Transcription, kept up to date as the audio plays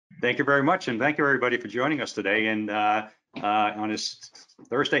Thank you very much, and thank you everybody for joining us today. And on this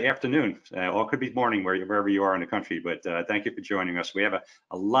Thursday afternoon, or it could be morning wherever you are in the country, but thank you for joining us. We have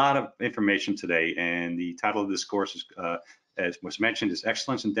a lot of information today, and the title of this course is, as was mentioned, is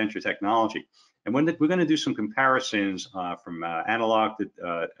Excellence in Denture Technology. And we're going to do some comparisons from analog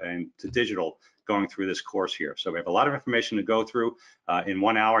to digital going through this course here. So we have a lot of information to go through in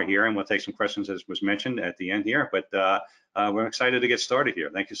 1 hour here, and we'll take some questions as was mentioned at the end here. But we're excited to get started here.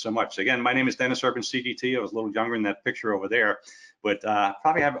 Thank you so much. Again, my name is Dennis Urban, CGT. I was a little younger in that picture over there, but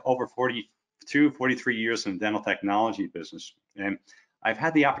probably have over 42, 43 years in the dental technology business. And I've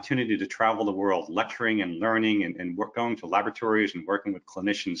had the opportunity to travel the world, lecturing and learning and going to laboratories and working with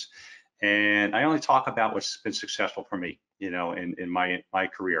clinicians. And I only talk about what's been successful for me, in my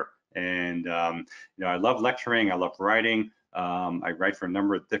career. And, I love lecturing, I love writing. I write for a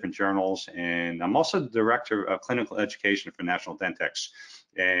number of different journals, and I'm also the director of clinical education for National Dentex,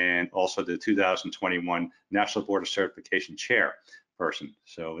 and also the 2021 National Board of Certification Chair person.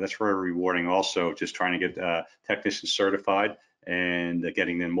 So that's very rewarding also, just trying to get technicians certified and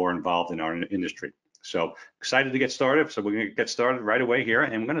getting them more involved in our industry. So excited to get started. So we're going to get started right away here,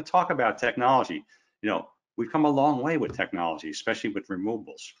 and we're going to talk about technology. We've come a long way with technology, especially with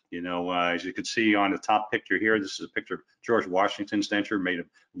removables. As you can see on the top picture here, this is a picture of George Washington's denture made of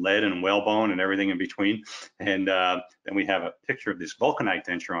lead and whalebone and everything in between. And then we have a picture of this vulcanite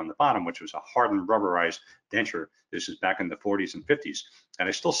denture on the bottom, which was a hardened rubberized denture. This is back in the 40s and 50s. And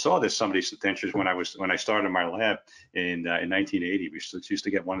I still saw some of these dentures when I started my lab in 1980. We used to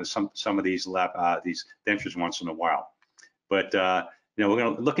get some of these dentures once in a while. But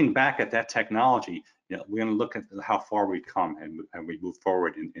looking back at that technology, we're going to look at how far we've come and we move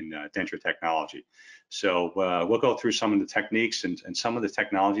forward in denture technology. So we'll go through some of the techniques and some of the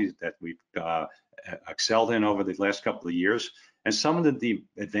technologies that we've excelled in over the last couple of years. And some of the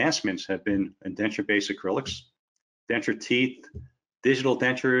advancements have been in denture-based acrylics, denture teeth, digital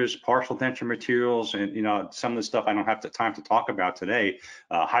dentures, partial denture materials, and some of the stuff I don't have the time to talk about today,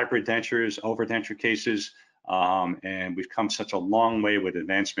 hybrid dentures, over-denture cases. And we've come such a long way with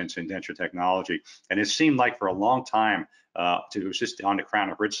advancements in denture technology. And it seemed like for a long time, it was just on the Crown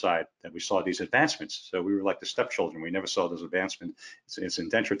and Bridge side that we saw these advancements. So we were like the stepchildren. We never saw those advancements. It's in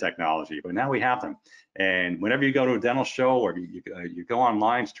denture technology, but now we have them. And whenever you go to a dental show or you go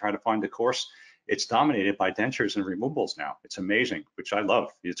online to try to find a course, it's dominated by dentures and removables now. It's amazing, which I love.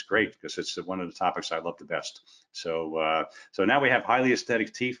 It's great because it's one of the topics I love the best. So now we have highly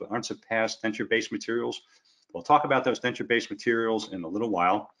aesthetic teeth with unsurpassed denture-based materials. We'll talk about those denture-based materials in a little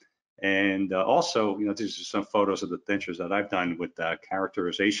while. And also, these are some photos of the dentures that I've done with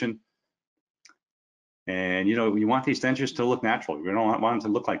characterization. And, you want these dentures to look natural. We don't want them to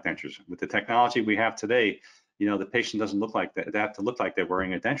look like dentures. With the technology we have today, the patient doesn't look like that. They have to look like they're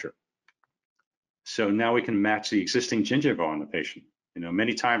wearing a denture. So now we can match the existing gingiva on the patient.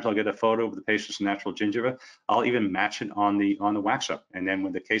 Many times I'll get a photo of the patient's natural gingiva. I'll even match it on the wax up. And then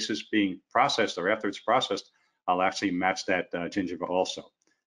when the case is being processed or after it's processed, I'll actually match that gingiva also.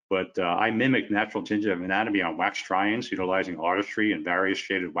 But I mimic natural gingiva anatomy on wax try-ins, utilizing artistry and various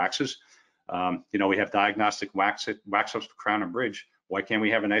shaded waxes. We have diagnostic wax ups for Crown and Bridge. Why can't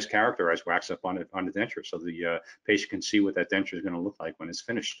we have a nice characterized wax up on the denture so the patient can see what that denture is going to look like when it's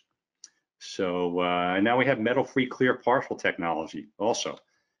finished? So and now we have metal-free clear partial technology also.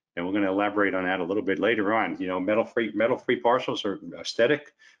 And we're going to elaborate on that a little bit later on. Metal-free partials are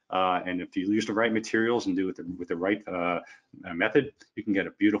aesthetic, and if you use the right materials and do it with the right method, you can get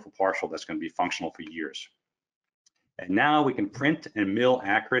a beautiful partial that's going to be functional for years. And now we can print and mill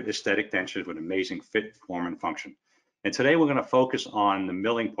accurate aesthetic dentures with amazing fit, form, and function. And today we're going to focus on the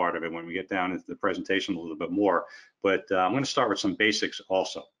milling part of it when we get down into the presentation a little bit more. But I'm going to start with some basics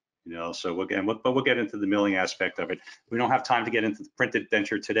also. So we'll get into the milling aspect of it. We don't have time to get into the printed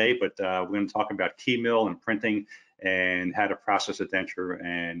denture today, but we're going to talk about key mill and printing and how to process a denture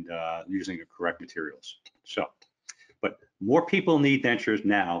and using the correct materials. But more people need dentures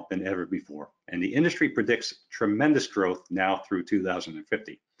now than ever before, and the industry predicts tremendous growth now through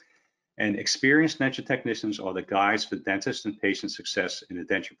 2050. And experienced denture technicians are the guides for dentist and patient success in the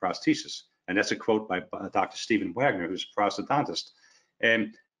denture prosthesis. And that's a quote by Dr. Stephen Wagner, who's a prosthodontist.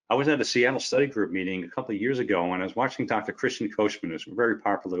 And I was at a Seattle study group meeting a couple of years ago, and I was watching Dr. Christian Kochman, who's a very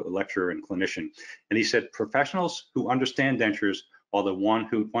popular lecturer and clinician, and he said, professionals who understand dentures are the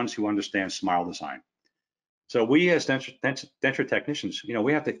ones who understand smile design. So we as denture technicians,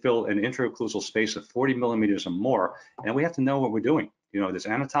 we have to fill an intraocclusal space of 40 millimeters or more, and we have to know what we're doing. There's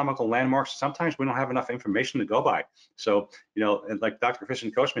anatomical landmarks. Sometimes we don't have enough information to go by. So, like Dr.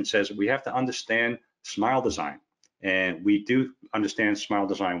 Christian Kochman says, we have to understand smile design. And we do understand smile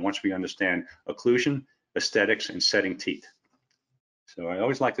design once we understand occlusion, aesthetics, and setting teeth. So I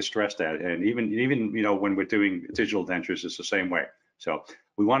always like to stress that, and even when we're doing digital dentures, it's the same way. So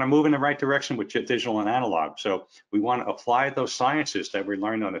we want to move in the right direction with digital and analog. So we want to apply those sciences that we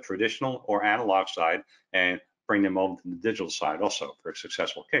learned on the traditional or analog side and bring them over to the digital side also for a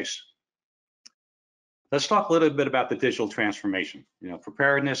successful case. Let's talk a little bit about the digital transformation,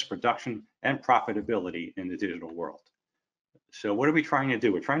 preparedness, production, and profitability in the digital world. So what are we trying to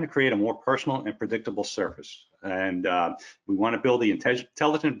do? We're trying to create a more personal and predictable surface. And we want to build the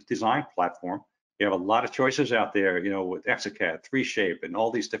intelligent design platform. You have a lot of choices out there, with Gasket, 3Shape, and all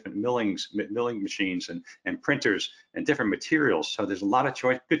these different milling machines and printers and different materials. So there's a lot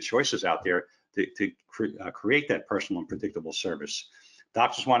of good choices out there to create that personal and predictable service.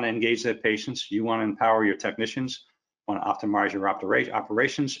 Doctors want to engage their patients. You want to empower your technicians, want to optimize your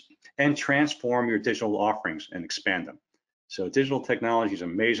operations, and transform your digital offerings and expand them. So digital technology is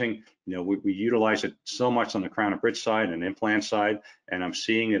amazing. We utilize it so much on the crown and bridge side and implant side, and I'm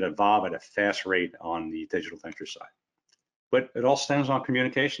seeing it evolve at a fast rate on the digital denture side. But it all stems on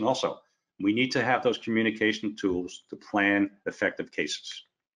communication also. We need to have those communication tools to plan effective cases.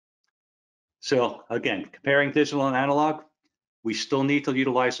 So again, comparing digital and analog, we still need to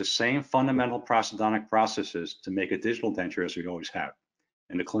utilize the same fundamental prosthodontic processes to make a digital denture as we always have.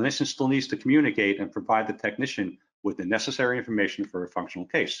 And the clinician still needs to communicate and provide the technician with the necessary information for a functional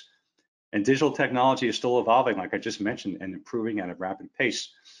case. And digital technology is still evolving, like I just mentioned, and improving at a rapid pace.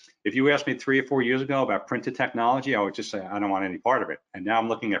 If you asked me 3 or 4 years ago about printed technology, I would just say, I don't want any part of it. And now I'm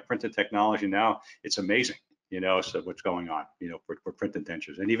looking at printed technology now, it's amazing, so what's going on, for printed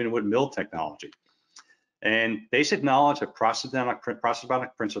dentures, and even with mill technology. And basic knowledge of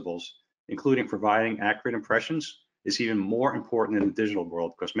prosthodontic principles, including providing accurate impressions, is even more important in the digital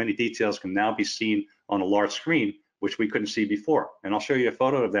world because many details can now be seen on a large screen, which we couldn't see before. And I'll show you a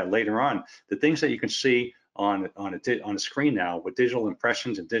photo of that later on. The things that you can see on a screen now with digital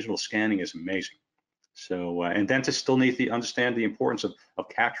impressions and digital scanning is amazing. So, and dentists still need to understand the importance of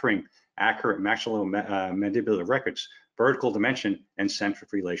capturing accurate maxillomandibular records, vertical dimension, and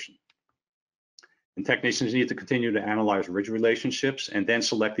centric relation. And technicians need to continue to analyze ridge relationships and then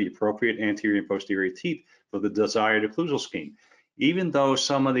select the appropriate anterior and posterior teeth for the desired occlusal scheme. Even though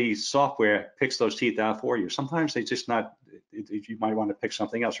some of the software picks those teeth out for you, sometimes they just not, you might want to pick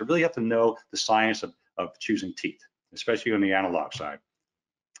something else. You really have to know the science of choosing teeth, especially on the analog side.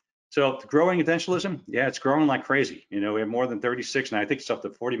 So growing edentalism, yeah, it's growing like crazy. We have more than 36, and I think it's up to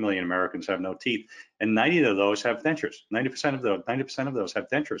 40 million Americans have no teeth, and 90 of those have dentures. 90% of those have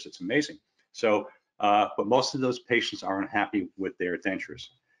dentures. It's amazing. So, but most of those patients aren't happy with their dentures.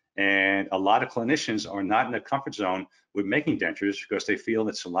 And a lot of clinicians are not in the comfort zone with making dentures because they feel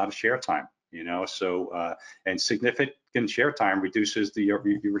it's a lot of share time, so and significant share time reduces the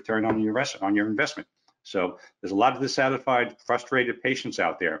return on your investment. So there's a lot of dissatisfied, frustrated patients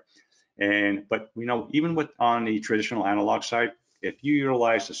out there. But even on the traditional analog side, if you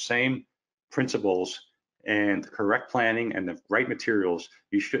utilize the same principles and the correct planning and the right materials,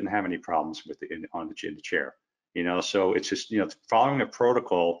 you shouldn't have any problems with in the chair. So it's just, following a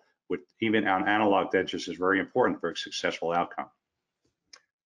protocol with even on analog dentures is very important for a successful outcome.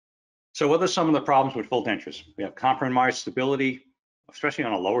 So what are some of the problems with full dentures? We have compromised stability, especially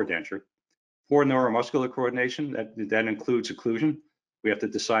on a lower denture, poor neuromuscular coordination, that includes occlusion. We have to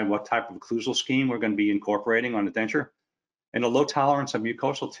decide what type of occlusal scheme we're going to be incorporating on the denture, and a low tolerance of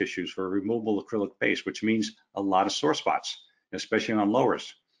mucosal tissues for a removable acrylic base, which means a lot of sore spots, especially on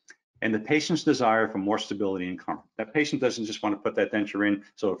lowers. And the patient's desire for more stability and comfort. That patient doesn't just want to put that denture in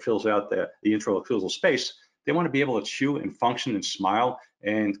so it fills out the intraocclusal space. They want to be able to chew and function and smile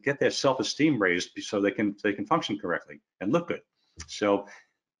and get their self-esteem raised so they can function correctly and look good. So,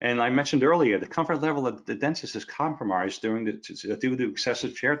 and I mentioned earlier, the comfort level of the dentist is compromised due to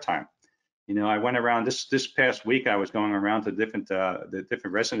excessive chair time. I went around this past week. I was going around to the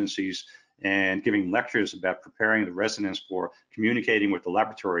different residencies and giving lectures about preparing the residents for communicating with the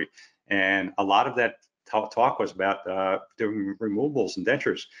laboratory. And a lot of that talk was about doing removables and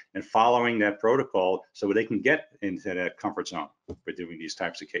dentures and following that protocol so they can get into that comfort zone for doing these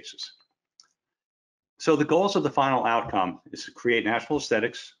types of cases. So the goals of the final outcome is to create natural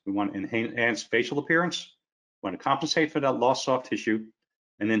aesthetics. We want to enhance facial appearance. We want to compensate for that lost soft tissue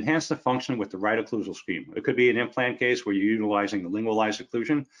and enhance the function with the right occlusal scheme. It could be an implant case where you're utilizing the lingualized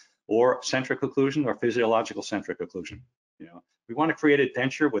occlusion or centric occlusion or physiological centric occlusion. We want to create a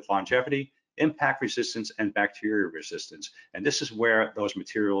denture with longevity, impact resistance, and bacteria resistance. And this is where those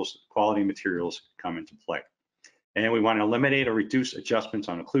materials, quality materials, come into play. And we want to eliminate or reduce adjustments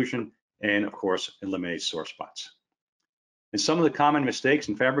on occlusion and, of course, eliminate sore spots. And some of the common mistakes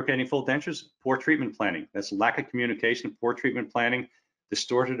in fabricating full dentures, poor treatment planning. That's lack of communication, poor treatment planning,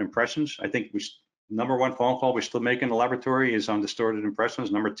 distorted impressions. I think number one phone call we still make in the laboratory is on distorted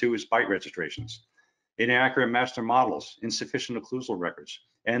impressions. Number two is bite registrations, inaccurate master models, insufficient occlusal records,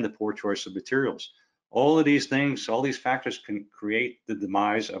 and the poor choice of materials. All of these things, all these factors can create the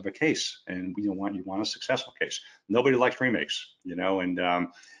demise of a case, and you want a successful case. Nobody likes remakes, and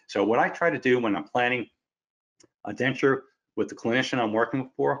so what I try to do when I'm planning a denture with the clinician I'm working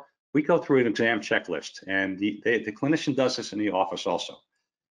for, we go through an exam checklist, and the clinician does this in the office also.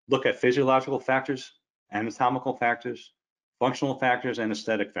 Look at physiological factors, anatomical factors, functional factors, and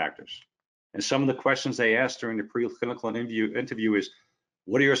aesthetic factors. And some of the questions they ask during the preclinical interview is,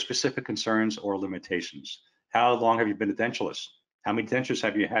 what are your specific concerns or limitations? How long have you been a dentulist? How many dentures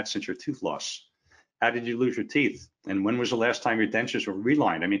have you had since your tooth loss? How did you lose your teeth? And when was the last time your dentures were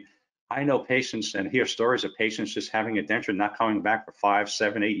relined? I mean, I know patients and hear stories of patients just having a denture not coming back for 5,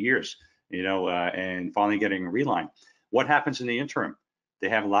 7, 8 years, and finally getting a reline. What happens in the interim? They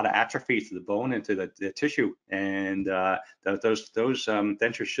have a lot of atrophy to the bone and to the tissue, and those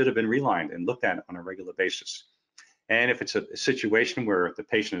dentures should have been relined and looked at on a regular basis. And if it's a situation where the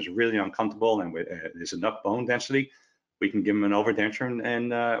patient is really uncomfortable and there's enough bone density, we can give them an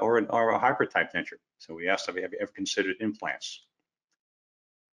overdenture or a hybrid type denture. So we asked, have you ever considered implants?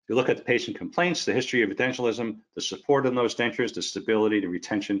 You look at the patient complaints, the history of dentulism, the support in those dentures, the stability, the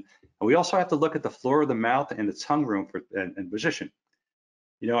retention. And we also have to look at the floor of the mouth and the tongue room and position.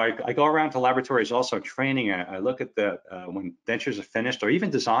 I go around to laboratories also training. I look at when dentures are finished or even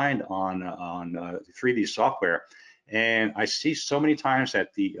designed on 3D software, and I see so many times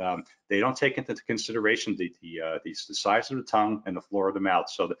that they don't take into consideration the size of the tongue and the floor of the mouth,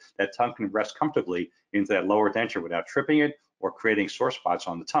 so that tongue can rest comfortably into that lower denture without tripping it or creating sore spots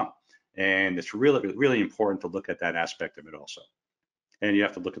on the tongue. And it's really, really important to look at that aspect of it also. And you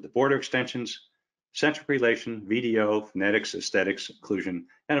have to look at the border extensions, centric relation, VDO, phonetics, aesthetics, occlusion,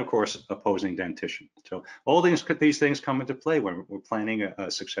 and of course, opposing dentition. So all these things come into play when we're planning a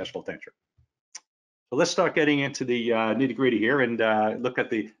successful denture. So let's start getting into the nitty-gritty here and look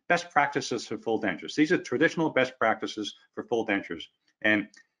at the best practices for full dentures. These are traditional best practices for full dentures. And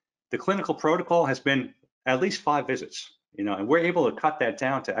the clinical protocol has been at least 5 visits, and we're able to cut that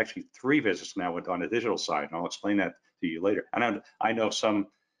down to actually 3 visits now on the digital side. And I'll explain that to you later. And I know some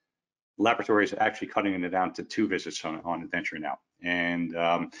laboratories are actually cutting it down to 2 visits on the denture now. And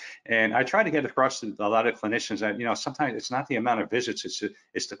I try to get across to a lot of clinicians that, sometimes it's not the amount of visits,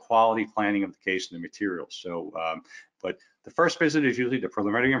 it's the quality planning of the case and the materials. So, but the first visit is usually the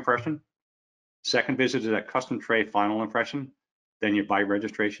preliminary impression. Second visit is that custom tray final impression, then your bite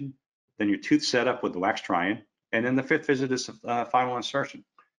registration, then your tooth setup with the wax try-in, and then the 5th visit is final insertion.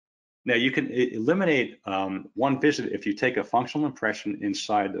 Now you can eliminate 1 visit if you take a functional impression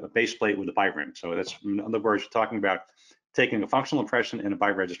inside a base plate with a bite ring. So that's, in other words, you're talking about taking a functional impression and a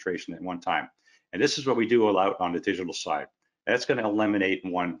bite registration at one time. And this is what we do a lot on the digital side. That's going to eliminate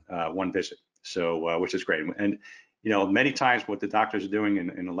one visit, so which is great. And many times what the doctors are doing in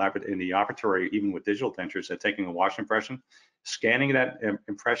the operatory, even with digital dentures, they're taking a wash impression, scanning that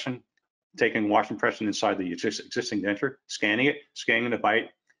impression, taking a wash impression inside the existing denture, scanning the bite,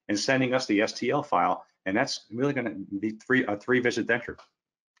 and sending us the STL file, and that's really going to be a 3-visit denture.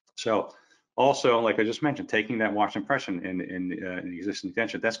 So also, like I just mentioned, taking that wash impression in the existing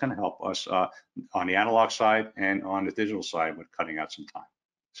denture, that's going to help us on the analog side and on the digital side with cutting out some time.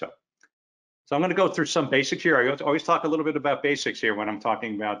 So I'm going to go through some basics here. I always talk a little bit about basics here when I'm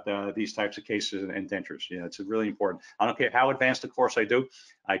talking about these types of cases and dentures. It's really important. I don't care how advanced a course I do,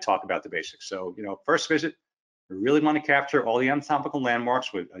 I talk about the basics. So, first visit, we really want to capture all the anatomical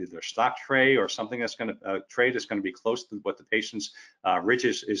landmarks with either a stock tray or something that's going to tray that's going to be close to what the patient's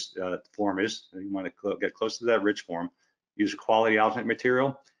ridge form is. You want to get close to that ridge form. Use a quality alternate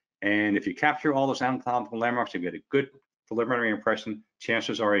material, and if you capture all those anatomical landmarks, you get a good preliminary impression.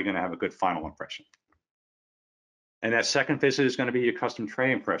 Chances are you're going to have a good final impression. And that second visit is going to be your custom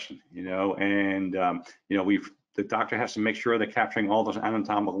tray impression. The doctor has to make sure they're capturing all those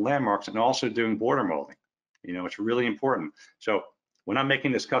anatomical landmarks and also doing border molding. It's really important. So when I'm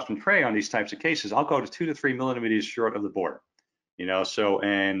making this custom tray on these types of cases, I'll go to 2 to 3 millimeters short of the border. I'll ask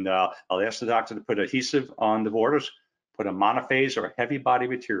the doctor to put adhesive on the borders, put a monophase or a heavy body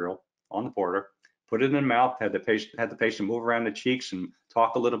material on the border, put it in the mouth, have the patient move around the cheeks and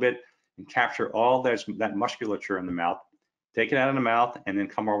talk a little bit and capture all that musculature in the mouth, take it out of the mouth, and then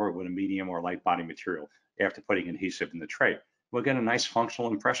come over with a medium or light body material after putting adhesive in the tray. We'll get a nice functional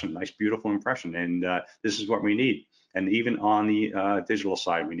impression, nice beautiful impression, and this is what we need. And even on the digital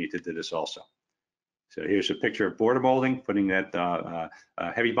side, we need to do this also. So here's a picture of border molding, putting that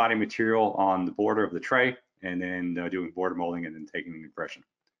heavy body material on the border of the tray, and then doing border molding and then taking the impression.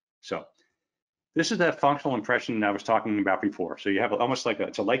 So this is that functional impression I was talking about before. So you have almost like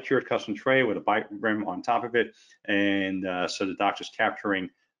it's a light cured custom tray with a bite rim on top of it, and so the doctor's capturing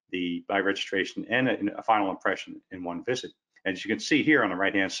the bite registration and a final impression in one visit. And as you can see here on the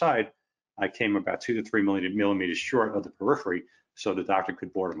right-hand side, I came about 2 to 3 millimeters short of the periphery, so the doctor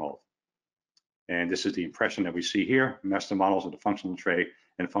could border mold. And this is the impression that we see here, master models of the functional tray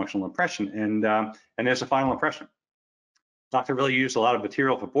and functional impression, and there's a final impression. Doctor really used a lot of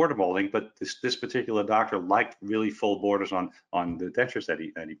material for border molding, but this particular doctor liked really full borders on the dentures that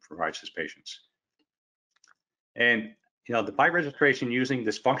he provides his patients. And you know, the bite registration using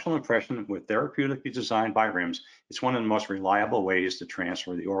this functional impression with therapeutically designed bite rims is one of the most reliable ways to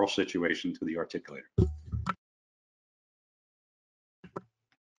transfer the oral situation to the articulator.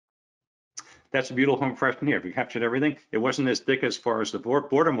 That's a beautiful impression here. We captured everything. It wasn't as thick as far as the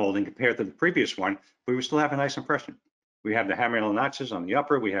border molding compared to the previous one, but we still have a nice impression. We have the hammerhead notches on the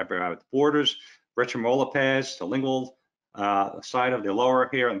upper. We have the borders, retromolar pads, the lingual side of the lower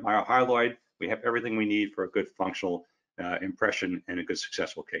here, and myohyaloid. We have everything we need for a good functional impression and a good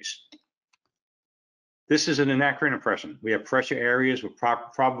successful case. This is an inaccurate impression. We have pressure areas with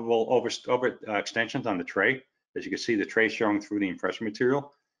probable over extensions on the tray. As you can see, the tray showing through the impression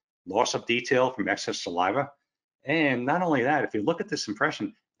material. Loss of detail from excess saliva. And not only that, if you look at this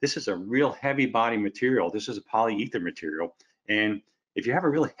impression, this is a real heavy body material. This is a polyether material. And if you have a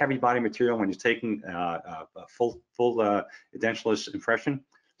really heavy body material when you're taking a full edentulous impression,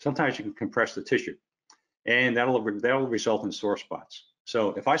 sometimes you can compress the tissue, and that'll result in sore spots.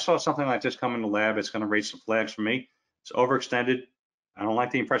 So if I saw something like this come in the lab, it's going to raise some flags for me. It's overextended. I don't like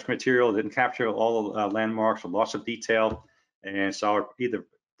the impression material. It didn't capture all the landmarks or loss of detail. And so I would either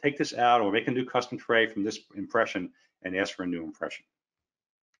take this out or make a new custom tray from this impression and ask for a new impression.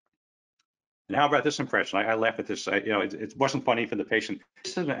 And how about this impression? I laugh at this. It wasn't funny for the patient.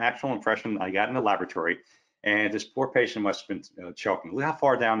 This is an actual impression I got in the laboratory, and this poor patient must have been choking. Look how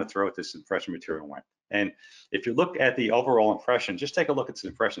far down the throat this impression material went. And if you look at the overall impression, just take a look at this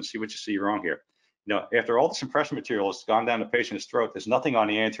impression, see what you see wrong here. You know, after all this impression material has gone down the patient's throat, there's nothing on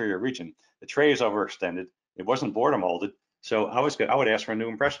the anterior region. The tray is overextended. It wasn't border molded. So I would ask for a new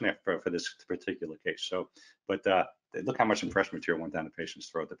impression for this particular case. So, but look how much impression material went down the patient's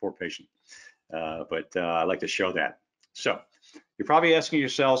throat, the poor patient. But I like to show that. So you're probably asking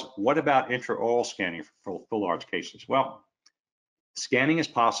yourselves, what about intraoral scanning for full arch cases? Well, scanning is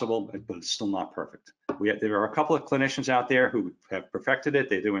possible, but it's still not perfect. There are a couple of clinicians out there who have perfected it.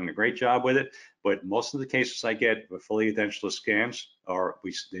 They're doing a great job with it, but most of the cases I get with fully edentulous scans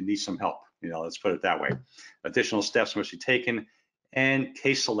they need some help. You know, let's put it that way. Additional steps must be taken, and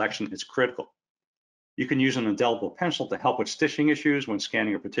case selection is critical. You can use an indelible pencil to help with stitching issues when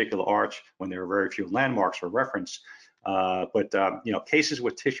scanning a particular arch when there are very few landmarks for reference. Cases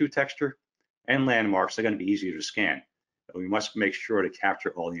with tissue texture and landmarks are going to be easier to scan. We must make sure to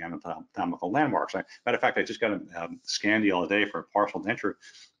capture all the anatomical landmarks. Matter of fact, I just got a scan the other day for a partial denture,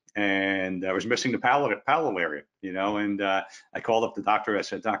 and I was missing the palatal area, you know, and I called up the doctor. I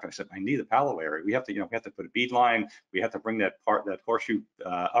said, doctor, I need the palatal area. We have to put a bead line. We have to bring that horseshoe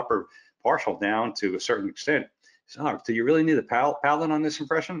upper partial down to a certain extent. He said, oh, do you really need a palate on this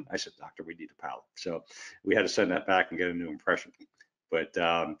impression? I said, doctor, we need a palate. So we had to send that back and get a new impression. But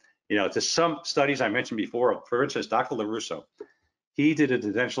to some studies I mentioned before, for instance, Dr. LaRusso, he did a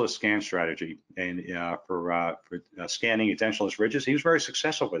edentulous scan strategy and for scanning edentulous ridges. He was very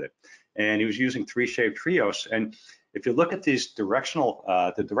successful with it, and he was using 3-shaped trios. And if you look at these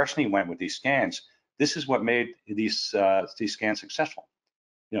the direction he went with these scans, this is what made these scans successful.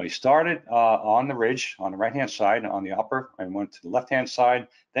 You know, he started on the ridge on the right-hand side on the upper and went to the left-hand side.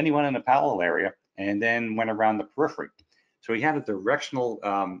 Then he went in the palatal area and then went around the periphery. So he had a directional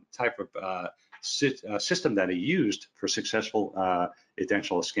type of system that he used for successful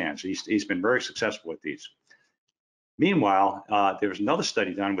edentulous scans. He's been very successful with these. Meanwhile, there was another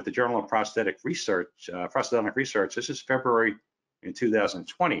study done with the Journal of Prosthetic Research. This is February in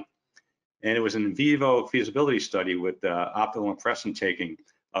 2020, and it was an in vivo feasibility study with optical impression taking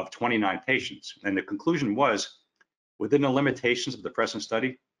of 29 patients. And the conclusion was, within the limitations of the present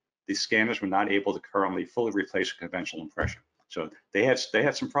study, the scanners were not able to currently fully replace a conventional impression. So they had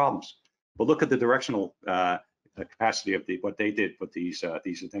some problems. But look at the directional capacity of what they did with these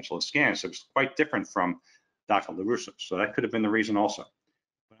edentulous scans. It was quite different from Dr. LaRusso. So that could have been the reason also.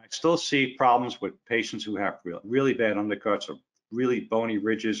 But I still see problems with patients who have really bad undercuts or really bony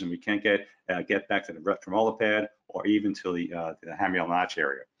ridges, and we can't get back to the retromolar pad or even to the hammerhead notch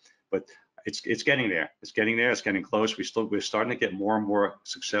area. But it's getting there. It's getting there. It's getting close. We're starting to get more and more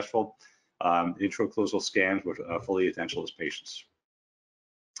successful intraocclusal scans with fully edentulous patients.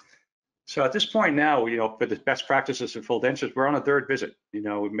 So at this point now, for the best practices for full dentures, we're on a third visit. We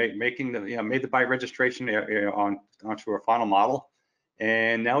made the bite registration onto our final model,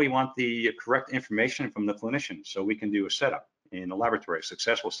 and now we want the correct information from the clinician so we can do a setup in the laboratory, a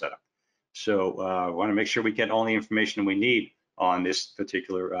successful setup. So we want to make sure we get all the information we need on this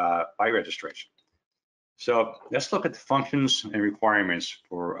particular bite registration. So let's look at the functions and requirements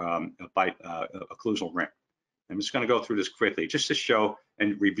for a bite occlusal rim. I'm just going to go through this quickly just to show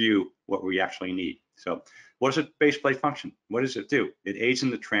and review what we actually need. So what is a base plate function? What does it do? It aids in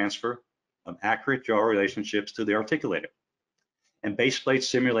the transfer of accurate jaw relationships to the articulator. And base plates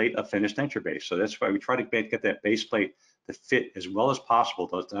simulate a finished denture base. So that's why we try to get that base plate to fit as well as possible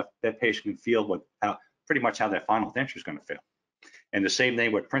so that patient can feel pretty much how that final denture is going to feel. And the same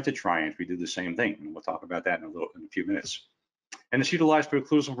thing with printed try-ins, we do the same thing. And we'll talk about that in a few minutes. And it's utilized for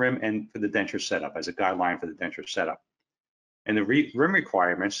occlusal rim and for the denture setup as a guideline for the denture setup. And the rim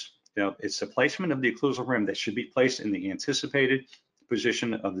requirements, it's the placement of the occlusal rim that should be placed in the anticipated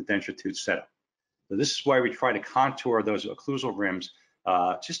position of the denture tooth setup. So this is why we try to contour those occlusal rims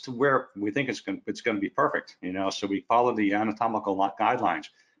just to where we think it's going to be perfect. So we follow the anatomical guidelines,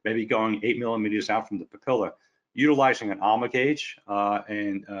 maybe going 8 millimeters out from the papilla, utilizing an Alma gauge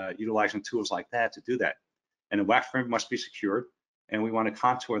and utilizing tools like that to do that. And the wax rim must be secured, and we want to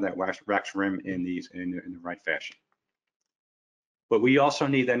contour that wax rim in the right fashion. But we also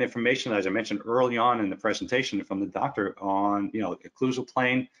need that information, as I mentioned early on in the presentation, from the doctor on occlusal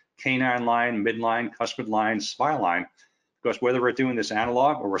plane, canine line, midline, cuspid line, spine line, because whether we're doing this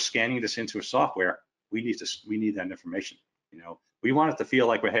analog or we're scanning this into a software, we need that information. We want it to feel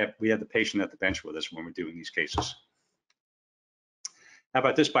like we have the patient at the bench with us when we're doing these cases. How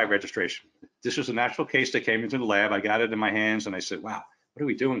about this bite registration? This was an actual case that came into the lab. I got it in my hands and I said, wow, what are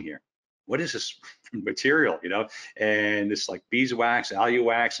we doing here? What is this material, And it's like beeswax,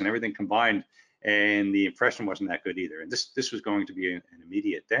 aluwax, and everything combined. And the impression wasn't that good either. And this was going to be an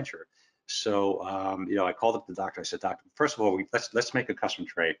immediate denture. So, I called up the doctor. I said, doctor, first of all, let's make a custom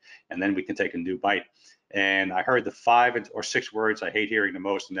tray, and then we can take a new bite. And I heard the 5 or 6 words I hate hearing the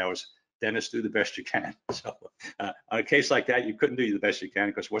most, and that was, dentist, do the best you can. So on a case like that, you couldn't do the best you can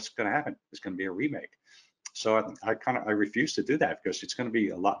because what's going to happen? It's going to be a remake. So I refuse to do that because it's going to be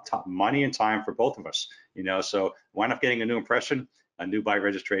a lot of money and time for both of us. So wind up getting a new impression, a new bite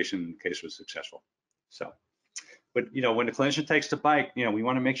registration. The case was successful. So, but when the clinician takes the bite, we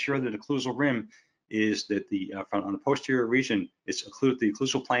want to make sure that the occlusal rim is that on the posterior region, the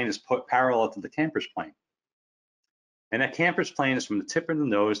occlusal plane is parallel to the camper's plane. And that camper's plane is from the tip of the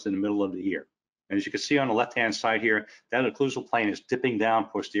nose to the middle of the ear. And as you can see on the left-hand side here, that occlusal plane is dipping down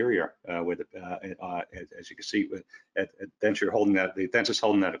posterior as you can see at denture holding that, the dentist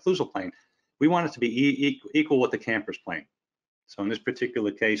holding that occlusal plane. We want it to be equal with the camper's plane. So in this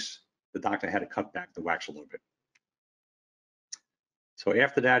particular case, the doctor had to cut back the wax a little bit. So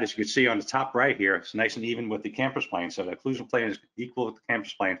after that, as you can see on the top right here, it's nice and even with the camper's plane. So the occlusal plane is equal with the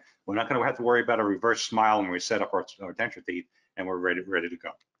camper's plane. We're not going to have to worry about a reverse smile when we set up our denture teeth, and we're ready to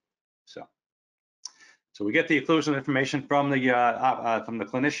go. So we get the occlusal information from the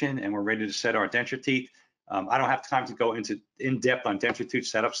clinician, and we're ready to set our denture teeth. I don't have time to go in depth on denture tooth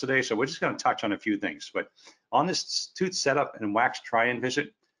setups today, so we're just going to touch on a few things. But on this tooth setup and wax try-in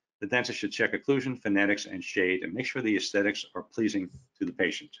visit, the dentist should check occlusion, phonetics, and shade, and make sure the aesthetics are pleasing to the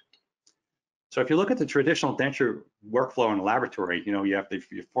patient. So if you look at the traditional denture workflow in the laboratory, you have the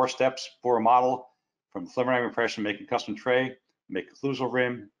 4 steps for a model: from preliminary impression, make a custom tray, make occlusal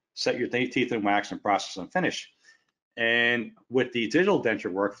rim, set your teeth in wax, and process and finish. And with the digital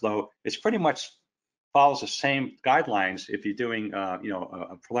denture workflow, it's pretty much follows the same guidelines if you're doing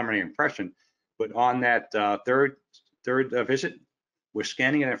a preliminary impression. But on that third visit, we're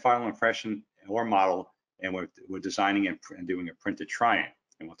scanning a final impression or model, and we're designing and doing a printed try-in.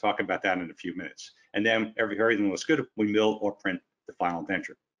 And we'll talk about that in a few minutes. And then everything looks good, we mill or print the final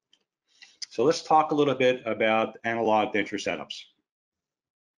denture. So let's talk a little bit about analog denture setups.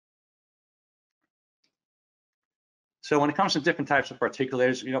 So when it comes to different types of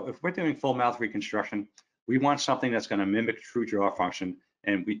articulators, if we're doing full mouth reconstruction, we want something that's going to mimic true jaw function.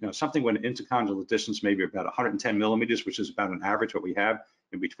 And something with an intercondylar distance, maybe about 110 millimeters, which is about an average what we have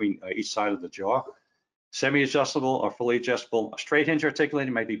in between each side of the jaw. Semi-adjustable or fully adjustable. A straight hinge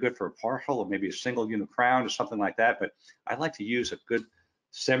articulator might be good for a partial or maybe a single unit crown or something like that, but I like to use a good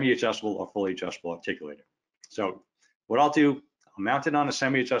semi-adjustable or fully adjustable articulator. So what I'll do, I'll mount it on a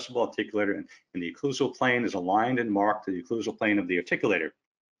semi-adjustable articulator, and the occlusal plane is aligned and marked to the occlusal plane of the articulator.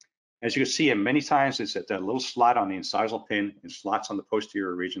 As you can see, and many times it's at that little slot on the incisal pin and slots on the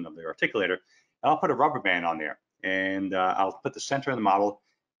posterior region of the articulator. I'll put a rubber band on there, and I'll put the center of the model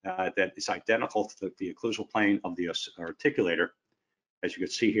that is identical to the occlusal plane of the articulator, as you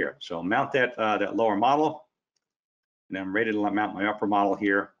can see here. So I'll mount that lower model, and I'm ready to mount my upper model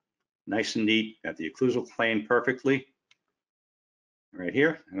here, nice and neat at the occlusal plane perfectly, right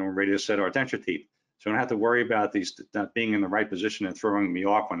here, and we're ready to set our denture teeth. So I don't have to worry about these not being in the right position and throwing me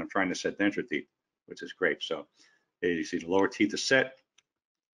off when I'm trying to set denture teeth, which is great. So here you see the lower teeth are set.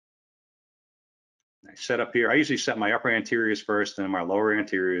 I set up here. I usually set my upper anteriors first, then my lower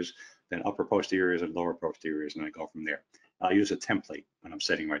anteriors, then upper posteriors and lower posteriors, and I go from there. I'll use a template when I'm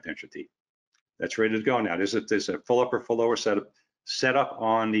setting my denture teeth. That's ready to go now. There's a full upper, full lower setup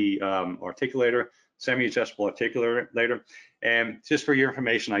on the articulator, semi-adjustable articulator. And just for your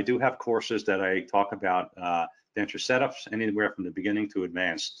information, I do have courses that I talk about denture setups, anywhere from the beginning to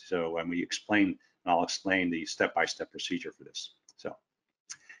advanced. So when we explain, I'll explain the step-by-step procedure for this. So,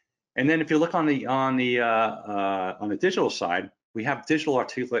 and then if you look on the digital side, we have digital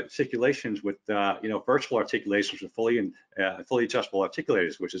articulations with virtual articulations with fully adjustable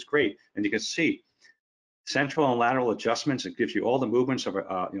articulators, which is great. And you can see central and lateral adjustments. It gives you all the movements of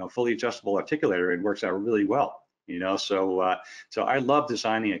a fully adjustable articulator. It works out really well. So I love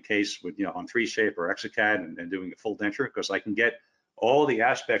designing a case with on 3Shape or Exocad and doing a full denture, because I can get all the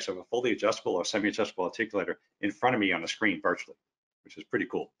aspects of a fully adjustable or semi-adjustable articulator in front of me on the screen virtually, which is pretty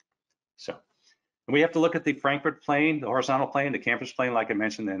cool. So, and we have to look at the Frankfurt plane, the horizontal plane, the campus plane, like I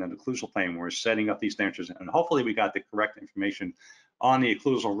mentioned, and an occlusal plane. Where we're setting up these dentures, and hopefully we got the correct information on the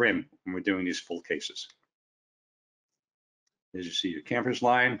occlusal rim when we're doing these full cases. As you see, your campus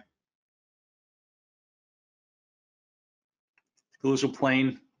line, occlusal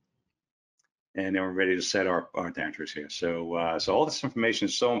plane, and then we're ready to set our dentures here. So, so all this information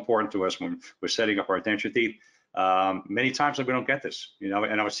is so important to us when we're setting up our denture teeth. Many times we don't get this, and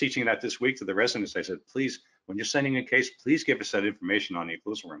I was teaching that this week to the residents. I said, please, when you're sending a case, please give us that information on the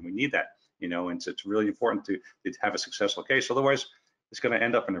occlusal rim. We need that, and it's really important to have a successful case. Otherwise, it's going to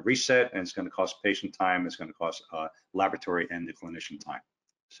end up in a reset, and it's going to cost patient time. It's going to cost laboratory and the clinician time.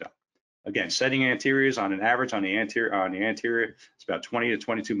 So, again, setting anteriors on an average on the anterior, it's about 20 to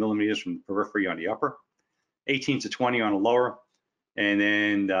 22 millimeters from the periphery on the upper, 18 to 20 on the lower. And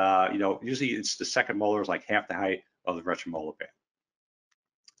then, usually it's the second molar is like half the height of the retromolar band.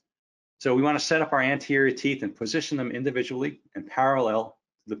 So we want to set up our anterior teeth and position them individually and parallel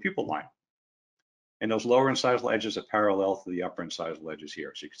to the pupil line. And those lower incisal edges are parallel to the upper incisal edges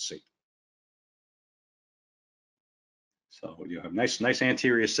here, as you can see. So you have nice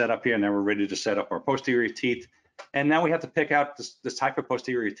anterior setup here, and now we're ready to set up our posterior teeth. And now we have to pick out this type of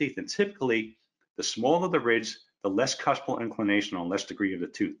posterior teeth. And typically, the smaller the ridge, the less cuspal inclination on less degree of the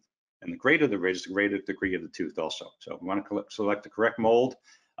tooth. And the greater the ridge, the greater degree of the tooth also. So we want to select the correct mold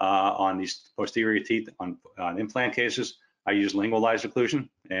on these posterior teeth. On implant cases, I use lingualized occlusion,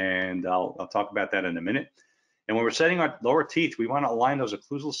 and I'll talk about that in a minute. And when we're setting our lower teeth, we want to align those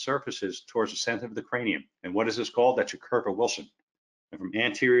occlusal surfaces towards the center of the cranium. And what is this called? That's your curve of Wilson. And from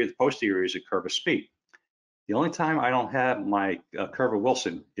anterior to posterior is a curve of Spee. The only time I don't have my curve of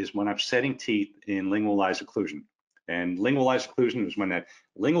Wilson is when I'm setting teeth in lingualized occlusion. And lingualized occlusion is when that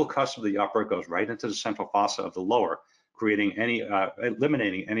lingual cusp of the upper goes right into the central fossa of the lower, creating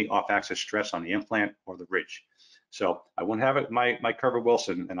eliminating any off-axis stress on the implant or the ridge. So I won't have my curve of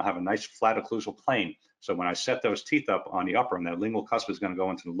Wilson, and I'll have a nice flat occlusal plane. So when I set those teeth up on the upper and that lingual cusp is going to go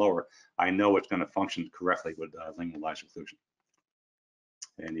into the lower, I know it's going to function correctly with lingualized occlusion.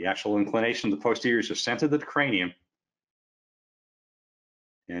 And the actual inclination of the posteriors is centered to the cranium,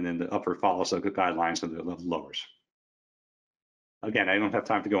 and then the upper follows the guidelines of the lowers. Again, I don't have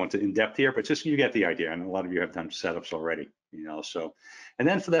time to go into in-depth here, but just you get the idea. And a lot of you have done setups already, So, and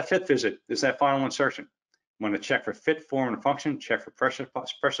then for that fit visit is that final insertion. You want to check for fit, form, and function. Check for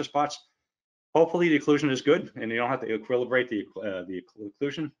pressure spots. Hopefully the occlusion is good, and you don't have to equilibrate the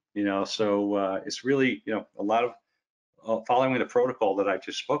occlusion. So it's really a lot of following the protocol that I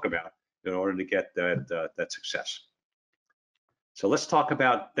just spoke about in order to get that success. So let's talk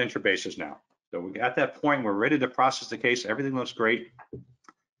about denture bases now. So we're at that point, we're ready to process the case. Everything looks great.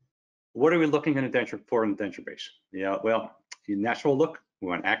 What are we looking in a denture for in the denture base? Well, the natural look, we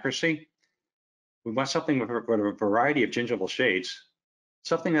want accuracy. We want something with a variety of gingival shades,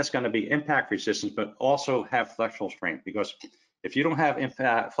 something that's going to be impact resistant, but also have flexural strength. Because if you don't have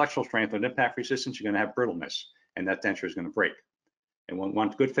flexural strength and impact resistance, you're going to have brittleness, and that denture is going to break. And we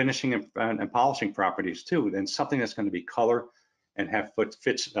want good finishing and polishing properties too, and something that's going to be color and have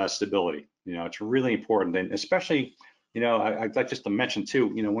fit stability. It's really important, and especially I'd like just to mention too,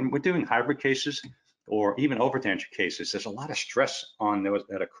 when we're doing hybrid cases or even overdenture cases, there's a lot of stress on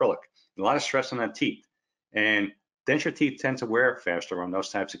that acrylic, a lot of stress on that teeth. And denture teeth tend to wear faster on those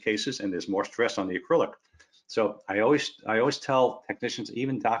types of cases, and there's more stress on the acrylic. So I always tell technicians,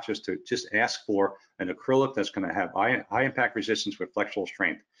 even doctors, to just ask for an acrylic that's going to have high impact resistance with flexible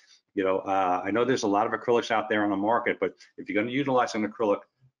strength. I know there's a lot of acrylics out there on the market, but if you're going to utilize an acrylic,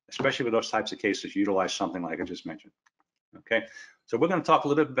 especially with those types of cases, utilize something like I just mentioned. Okay, so we're going to talk a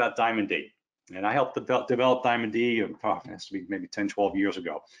little bit about Diamond D. And I helped develop Diamond D, it has to be maybe 10, 12 years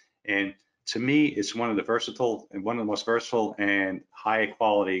ago. And to me, it's one of the most versatile and high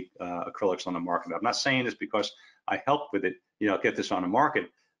quality acrylics on the market. I'm not saying this because I helped with it, get this on the market,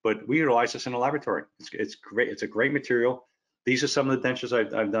 but we utilize this in the laboratory. It's great. It's a great material. These are some of the dentures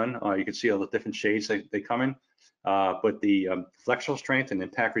I've done. You can see all the different shades they come in. But the flexible strength and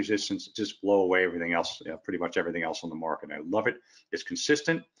impact resistance just blow away everything else, pretty much everything else on the market. I love it. It's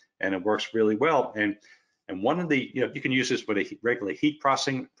consistent and it works really well. And one of the, you can use this with a regular heat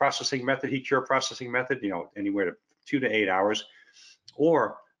processing method, heat cure processing method, anywhere to 2 to 8 hours.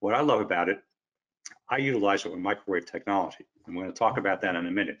 Or what I love about it, I utilize it with microwave technology. I'm going to talk about that in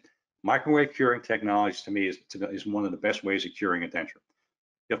a minute. Microwave curing technology to me is one of the best ways of curing a denture.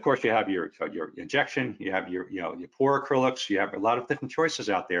 Of course, you have your injection, you have your pour acrylics, you have a lot of different choices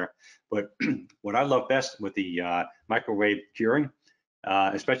out there. But what I love best with the microwave curing,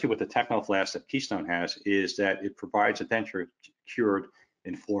 especially with the Technoflask that Keystone has, is that it provides a denture cured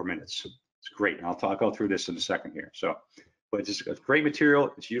in 4 minutes. It's great. And I'll go through this in a second here. So, but it's a great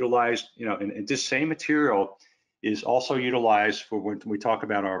material. It's utilized, and this same material is also utilized for when we talk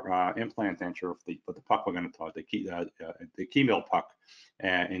about our implant denture, the puck we're going to talk, the key mill puck,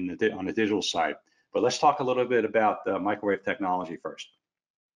 on the digital side. But let's talk a little bit about microwave technology first.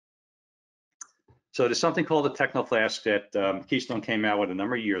 So there's something called the Technoflask that Keystone came out with a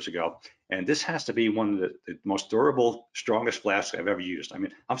number of years ago, and this has to be one of the most durable, strongest flasks I've ever used. I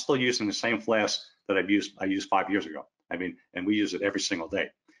mean, I'm still using the same flask that I used 5 years ago. I mean, and we use it every single day.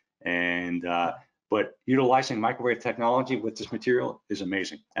 And but utilizing microwave technology with this material is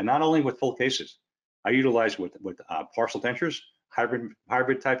amazing. And not only with full cases, I utilize with partial dentures,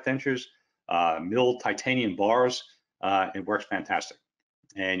 hybrid type dentures, milled titanium bars. It works fantastic.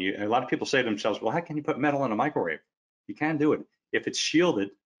 And a lot of people say to themselves, well, how can you put metal in a microwave? You can do it. If it's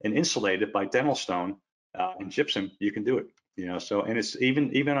shielded and insulated by dental stone and gypsum, you can do it. So, and it's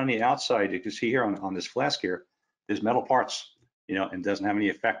even on the outside, you can see here on this flask here, there's metal parts, and doesn't have any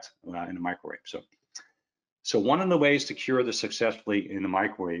effect in the microwave. So one of the ways to cure this successfully in the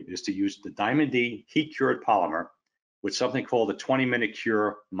microwave is to use the Diamond D heat cured polymer with something called a 20-minute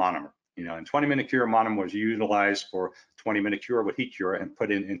cure monomer. And 20-minute cure monomer was utilized for 20-minute cure with heat cure and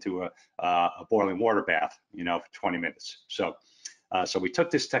put into a boiling water bath, for 20 minutes. So we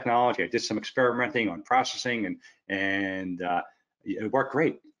took this technology. I did some experimenting on processing, and it worked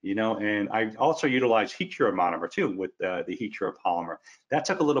great. And I also utilized heat cure monomer too with the heat cure polymer. That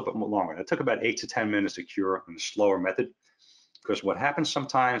took a little bit more longer. That took about 8 to 10 minutes to cure in a slower method, because what happens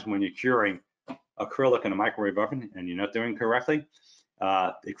sometimes when you're curing acrylic in a microwave oven and you're not doing it correctly,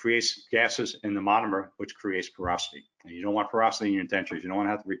 it creates gases in the monomer, which creates porosity. And you don't want porosity in your dentures. You don't want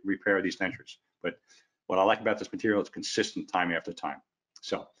to have to repair these dentures. But what I like about this material is consistent time after time.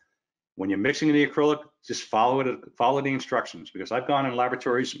 So when you're mixing the acrylic, just follow the instructions, because I've gone in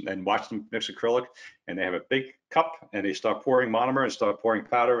laboratories and watched them mix acrylic, and they have a big cup and they start pouring monomer and start pouring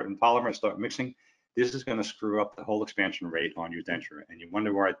powder and polymer and start mixing. This is going to screw up the whole expansion rate on your denture, and you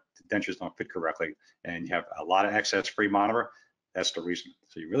wonder why the dentures don't fit correctly, and you have a lot of excess free monomer. That's the reason.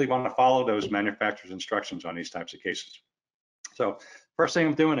 So you really want to follow those manufacturer's instructions on these types of cases. So first thing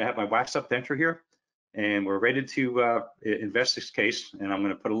I'm doing, I have my waxed up denture here, and we're ready to invest this case. And I'm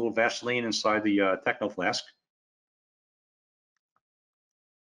going to put a little Vaseline inside the Technoflask.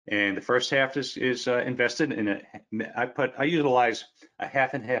 And the first half is invested in it. I utilize a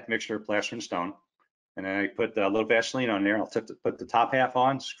half and half mixture of plaster and stone, and then I put a little Vaseline on there. I'll put the top half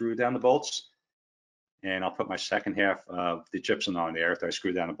on, screw down the bolts, and I'll put my second half of the gypsum on there. After I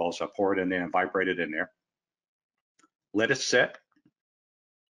screw down the bolts, I'll pour it in there and vibrate it in there. Let it set.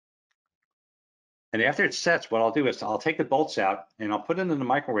 And after it sets, what I'll do is I'll take the bolts out and I'll put it in the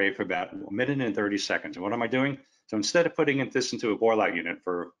microwave for about 1 minute and 30 seconds. And what am I doing? So instead of putting this into a boil-out unit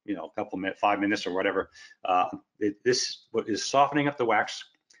for a couple minutes, 5 minutes or whatever, this is softening up the wax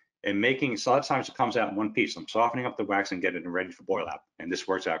and making. So a lot of times it comes out in one piece. I'm softening up the wax and getting it ready for boil-out, and this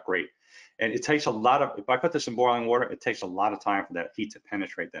works out great. And it takes a lot of. If I put this in boiling water, it takes a lot of time for that heat to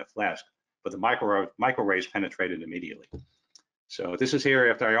penetrate that flask. But the microwaves penetrate it immediately. So this is here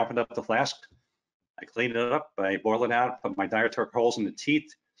after I opened up the flask. I clean it up, I boil it out, put my diatomic holes in the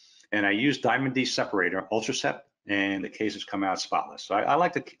teeth, and I use Diamond D separator, Ultracept, and the cases come out spotless. So I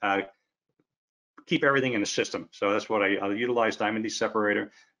like to keep everything in the system. So that's what I'll utilize Diamond D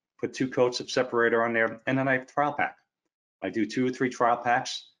separator, put 2 coats of separator on there, and then I trial pack. I do 2 or 3 trial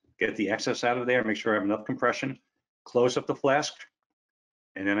packs, get the excess out of there, make sure I have enough compression, close up the flask,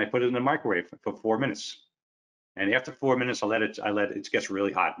 and then I put it in the microwave for 4 minutes. And after 4 minutes, it gets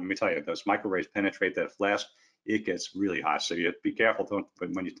really hot. Let me tell you, those microwaves penetrate that flask, it gets really hot. So you have to be careful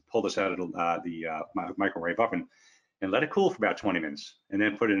when you pull this out of the microwave oven, and let it cool for about 20 minutes, and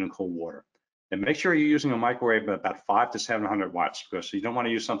then put it in cold water. And make sure you're using a microwave about 500 to 700 watts, because you don't want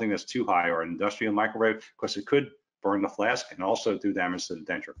to use something that's too high, or an industrial microwave, because it could burn the flask and also do damage to the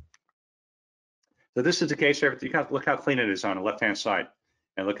denture. So this is the case. Look how clean it is on the left-hand side,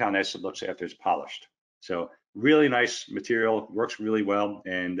 and look how nice it looks after it's polished. So really nice material, works really well,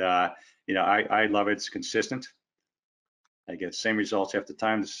 and you know, I love it. It's consistent. I get the same results after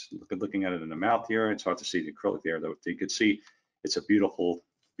time. Just looking at it in the mouth here, it's hard to see the acrylic there, though. You can see it's a beautiful,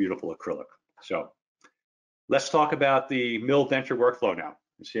 beautiful acrylic. So let's talk about the mill denture workflow now.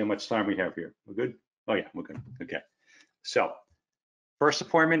 Let's see how much time we have here. We're good? Oh yeah, we're good. Okay. So first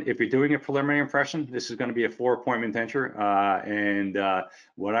appointment, if you're doing a preliminary impression, this is going to be a 4-appointment denture.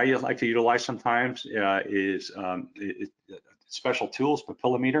 What I like to utilize sometimes is special tools,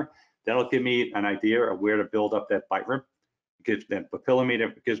 papillometer. That'll give me an idea of where to build up that bite rib. That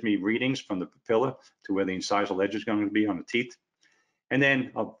papillometer gives me readings from the papilla to where the incisal edge is going to be on the teeth. And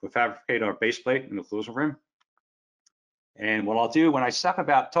then I'll fabricate our base plate and the occlusal rim. And what I'll do when I talk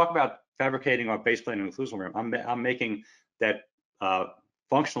about fabricating our base plate and occlusal rim, I'm making that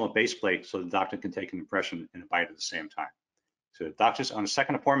functional base plate so the doctor can take an impression and a bite at the same time. So the doctor's on the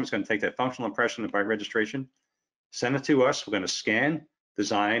second appointment is going to take that functional impression and bite registration, send it to us. We're going to scan,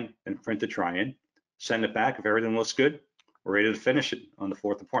 design, and print the try-in, send it back. If everything looks good, we're ready to finish it on the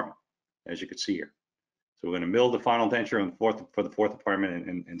 4th appointment, as you can see here. So we're going to mill the final denture on for the 4th appointment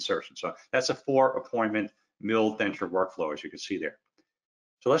and insertion. So that's a 4-appointment mill denture workflow, as you can see there.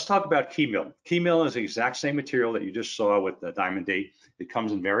 So let's talk about key mill. Key mill is the exact same material that you just saw with the Diamond D. It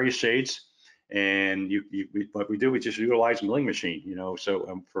comes in various shades, and what we do, we just utilize a milling machine, you know,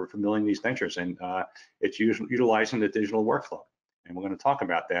 so for milling these dentures, and it's utilizing the digital workflow. And we're going to talk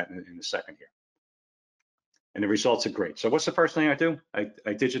about that in a second here. And the results are great. So what's the first thing I do? I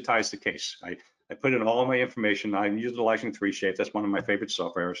digitize the case. I put in all of my information. I'm utilizing 3Shape. That's one of my favorite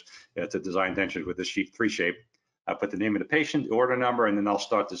softwares to design dentures with this 3Shape. I put the name of the patient, the order number, and then I'll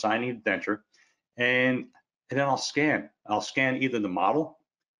start designing the denture. And then I'll scan. I'll scan either the model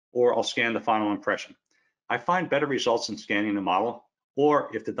or I'll scan the final impression. I find better results in scanning the model, or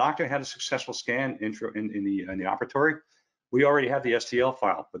if the doctor had a successful scan in the operatory, we already have the STL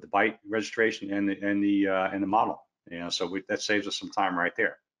file with the bite registration and the model. You know, so that saves us some time right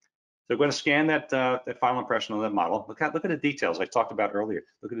there. So we're going to scan that final impression on that model. Look at the details I talked about earlier.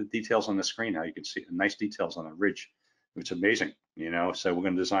 Look at the details on the screen. How you can see nice details on the ridge. It's amazing, you know. So we're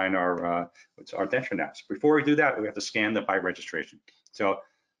going to design our denture now. So before we do that, we have to scan the bite registration. So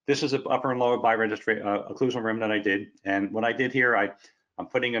this is an upper and lower bite registration occlusal rim that I did. And what I did here, I'm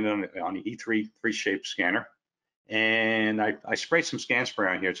putting it on the E3 3Shape scanner. And I sprayed some scan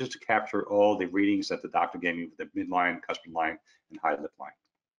spray on here just to capture all the readings that the doctor gave me with the midline, cuspid line, and high lip line.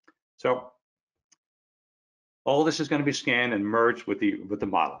 So all this is going to be scanned and merged with the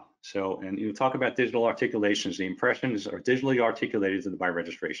model. So, and you talk about digital articulations. The impressions are digitally articulated to the bite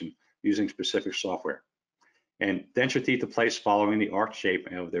registration using specific software. And denture teeth are placed following the arc shape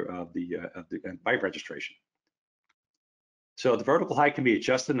of the bite registration. So the vertical height can be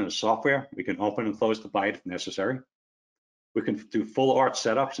adjusted in the software. We can open and close the bite if necessary. We can do full arch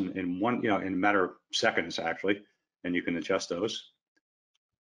setups in a matter of seconds actually, and you can adjust those.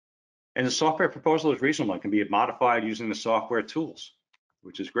 And the software proposal is reasonable. It can be modified using the software tools,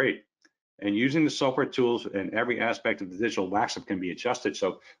 which is great. And using the software tools and every aspect of the digital wax-up can be adjusted.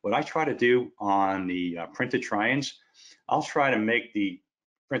 So what I try to do on the printed try-ins, I'll try to make the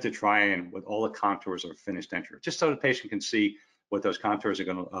printed try-in with all the contours of a finished denture, just so the patient can see what those contours are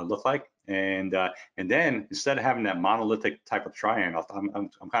going to look like. And then instead of having that monolithic type of try-in,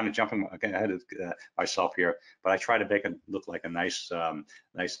 I'm kind of jumping ahead of myself here, but I try to make it look like a nice,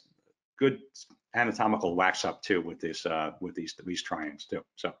 good anatomical wax-up too with these try-ins too.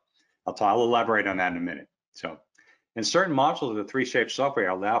 So I'll elaborate on that in a minute. So in certain modules of the 3Shape software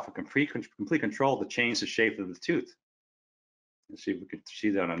allow for complete control to change the shape of the tooth. Let's see if we can see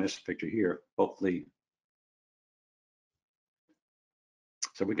that on this picture here, hopefully.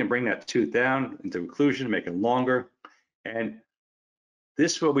 So we can bring that tooth down into occlusion, make it longer. And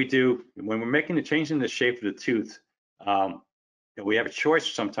this is what we do when we're changing the shape of the tooth. We have a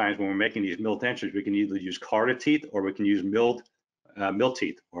choice sometimes when we're making these milled dentures. We can either use carded teeth or we can use milled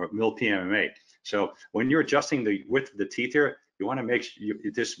teeth or milled PMMA. So when you're adjusting the width of the teeth here, you want to make sure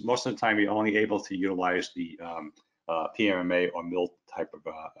this. Most of the time, you're only able to utilize the PMMA or milled type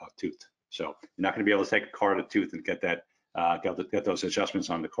of tooth. So you're not going to be able to take a carded tooth and get that get those adjustments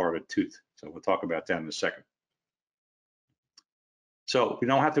on the carded tooth. So we'll talk about that in a second. So we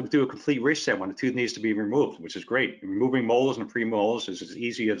don't have to do a complete reset when the tooth needs to be removed, which is great. Removing molars and premolars is as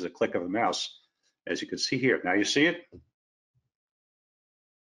easy as a click of a mouse, as you can see here. Now you see it?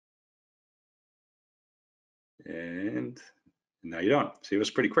 And now you don't. See, it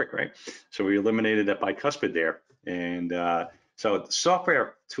was pretty quick, right? So we eliminated that bicuspid there. And so the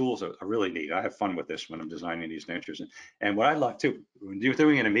software tools are really neat. I have fun with this when I'm designing these dentures. And what I love too, when you're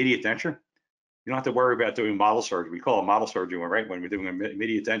doing an immediate denture, you don't have to worry about doing model surgery. We call it model surgery, right? When we're doing an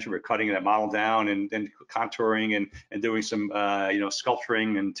immediate denture, we're cutting that model down and contouring and doing some,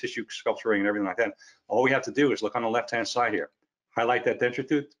 sculpturing and tissue sculpturing and everything like that. All we have to do is look on the left-hand side here, highlight that denture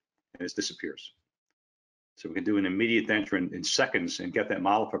tooth, and it disappears. So we can do an immediate denture in seconds and get that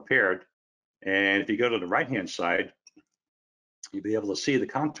model prepared. And if you go to the right-hand side, you'll be able to see the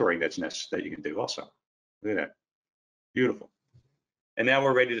contouring that you can do also. Look at that, beautiful. And now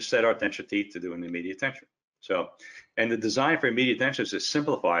we're ready to set our denture teeth to do an immediate denture. So, and the design for immediate dentures is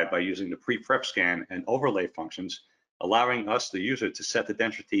simplified by using the pre-prep scan and overlay functions, allowing us, the user, to set the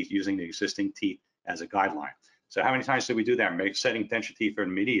denture teeth using the existing teeth as a guideline. So how many times do we do that? Setting denture teeth for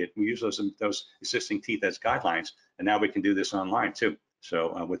immediate, we use those existing teeth as guidelines, and now we can do this online too.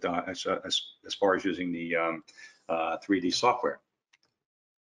 So as far as using the 3D software.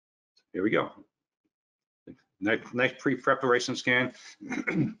 Here we go. Nice pre-preparation scan.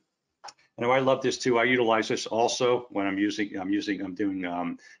 And I love this too. I utilize this also when I'm doing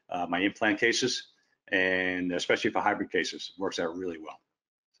my implant cases, and especially for hybrid cases, it works out really well.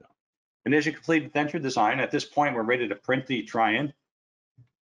 So, and as you complete the denture design, at this point, we're ready to print the try-in.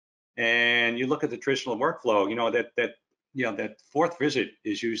 And you look at the traditional workflow, that fourth visit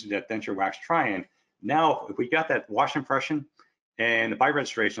is using that denture wax try-in. Now, if we got that wash impression and the bite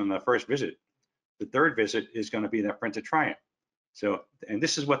registration on the first visit, the third visit is going to be that printed try-in. So, and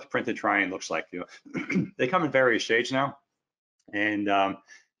this is what the printed try-in looks like. They come in various shades now, and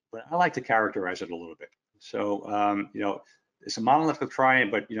but I like to characterize it a little bit. So, it's a monolithic try-in,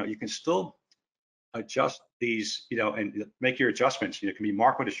 but you can still adjust these, and make your adjustments. It can be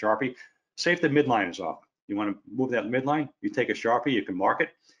marked with a Sharpie. Say if the midline is off, you want to move that midline, you take a Sharpie, you can mark it,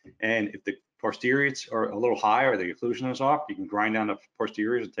 and if the posteriors are a little high or the occlusion is off, you can grind down the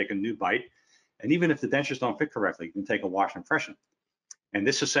posteriors and take a new bite. And even if the dentures don't fit correctly, you can take a wash impression. And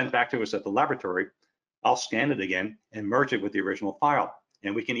this is sent back to us at the laboratory. I'll scan it again and merge it with the original file.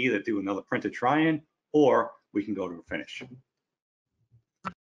 And we can either do another printed try-in, or we can go to a finish.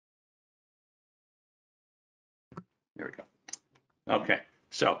 There we go. Okay,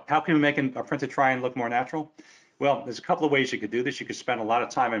 so how can we make a printed try-in look more natural? Well, there's a couple of ways you could do this. You could spend a lot of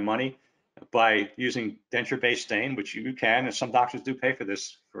time and money by using denture-based stain, which you can, and some doctors do pay for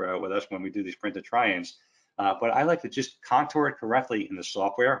this with us when we do these printed try-ins. But I like to just contour it correctly in the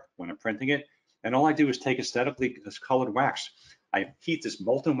software when I'm printing it. And all I do is take aesthetically this colored wax. I heat this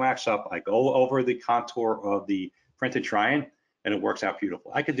molten wax up. I go over the contour of the printed try-in, and it works out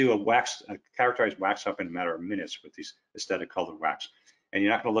beautiful. I could do a characterized wax up in a matter of minutes with these aesthetic colored wax. And it's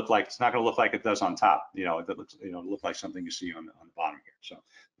not going to look like it does on top. It looks, look like something you see on the bottom here. So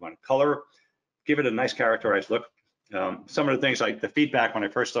you want to color, give it a nice characterized look. Some of the things, like the feedback when I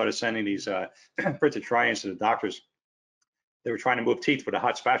first started sending these printed try-ins to the doctors, they were trying to move teeth with a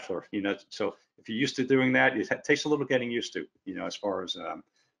hot spatula. So if you're used to doing that, it takes a little getting used to, as far as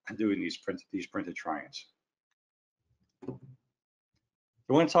doing these printed try-ins. We're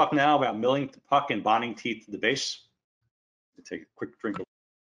going to talk now about milling the puck and bonding teeth to the base. Take a quick drink of.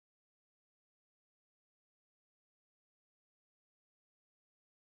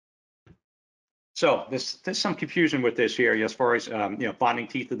 So there's some confusion with this here as far as bonding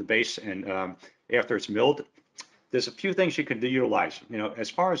teeth to the base and after it's milled. There's a few things you can utilize. As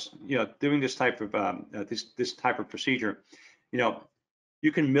far as doing this type of this type of procedure,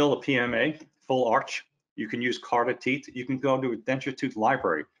 you can mill a PMA full arch. You can use carded teeth. You can go to a denture tooth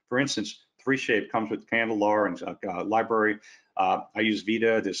library. For instance, 3Shape comes with Candelar and library. I use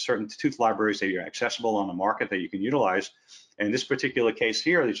Vita. There's certain tooth libraries that are accessible on the market that you can utilize. In this particular case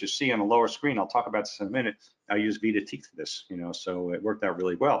here that you see on the lower screen, I'll talk about this in a minute. I use Vita teeth for this, so it worked out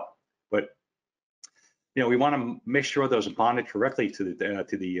really well. But we want to make sure those are bonded correctly to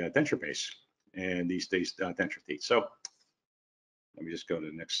the denture base and these denture teeth. So Let me just go to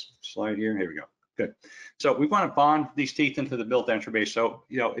the next slide here. Here we go. Good. So we want to bond these teeth into the milled denture base. So,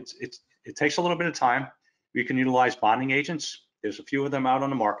 you know, it takes a little bit of time. We can utilize bonding agents. There's a few of them out on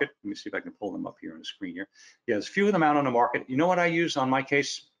the market. Let me see if I can pull them up here on the screen here. Yeah, there's a few of them out on the market. You know what I use on my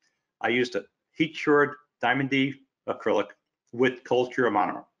case? I used a heat cured Diamond D acrylic with cold cure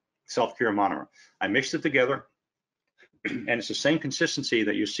monomer, self-cure monomer. I mixed it together, and it's the same consistency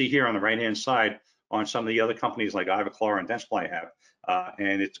that you see here on the right-hand side on some of the other companies like Ivoclar and Dentsply have,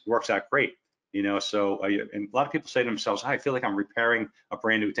 and it works out great. You know, so and a lot of people say to themselves, I feel like I'm repairing a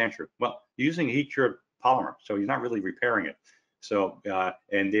brand new denture. Well, you're using heat cured polymer, so you're not really repairing it. So,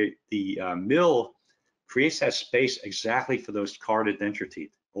 and the mill creates that space exactly for those carded denture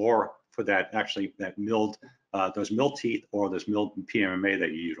teeth, or for that actually that milled, those milled teeth or those milled PMMA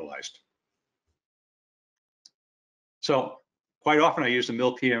that you utilized. So quite often I use the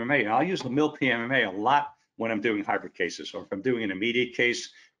milled PMMA, and I'll use the milled PMMA a lot when I'm doing hybrid cases, or if I'm doing an immediate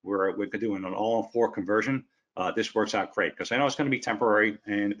case where we're doing an all-in-4 conversion. This works out great because I know it's going to be temporary,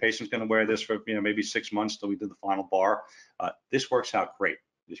 and the patient's going to wear this for maybe 6 months till we do the final bar. This works out great.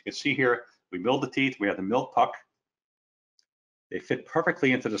 As you can see here, we milled the teeth. We have the milled puck. They fit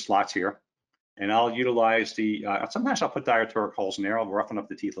perfectly into the slots here, and I'll utilize the. Sometimes I'll put diatoric holes in there. I'll roughen up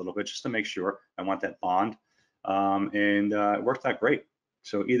the teeth a little bit just to make sure I want that bond, and it worked out great.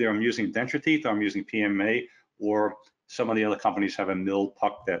 So either I'm using denture teeth, or I'm using PMA, or some of the other companies have a milled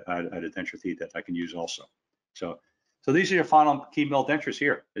puck that a denture teeth that I can use also. So these are your final key milled dentures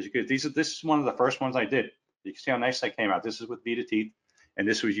here. As you can, this is one of the first ones I did. You can see how nice that came out. This is with Vita teeth, and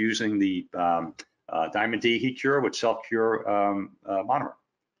this was using the Diamond D heat cure with self-cure monomer,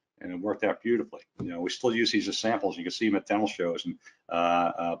 and it worked out beautifully. You know, we still use these as samples. You can see them at dental shows, and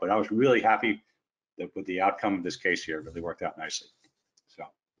but I was really happy with the outcome of this case here. It really worked out nicely. So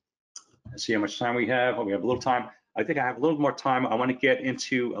let's see how much time we have. Oh, we have a little time. I think I have a little more time. I want to get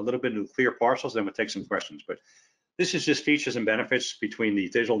into a little bit of clear partials, then we'll take some questions. But this is just features and benefits between the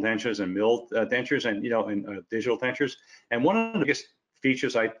digital dentures and milled dentures, and digital dentures. And one of the biggest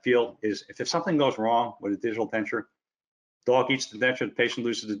features I feel is if something goes wrong with a digital denture, dog eats the denture, the patient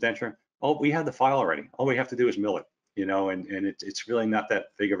loses the denture. Oh, we have the file already. All we have to do is mill it, and it's really not that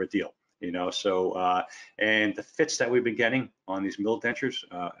big of a deal. So and the fits that we've been getting on these milled dentures,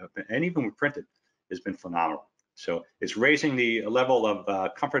 and even with printed, has been phenomenal. So it's raising the level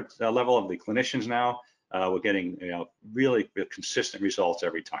of comfort level of the clinicians now. We're getting really consistent results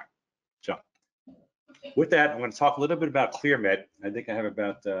every time. So with that, I'm going to talk a little bit about ClearMed. I think I have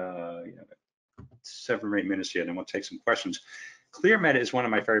about 7 or 8 minutes here, and then we'll take some questions. ClearMed is one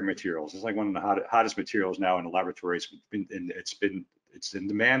of my favorite materials. It's like one of the hottest materials now in the laboratory. It's in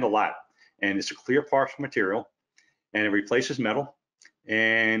demand a lot, and it's a clear partial material, and it replaces metal,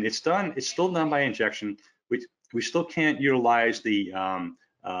 and it's still done by injection. We still can't utilize the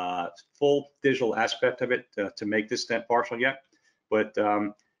full digital aspect of it to make this dent partial yet, but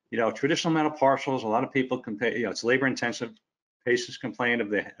traditional metal partials, a lot of people complain, it's labor intensive. Patients complain of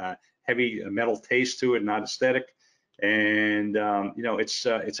the heavy metal taste to it, not aesthetic, and it's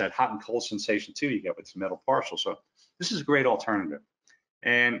that hot and cold sensation too you get with metal partial. So this is a great alternative.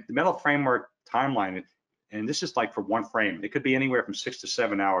 And the metal framework timeline, and this is like for one frame, it could be anywhere from 6 to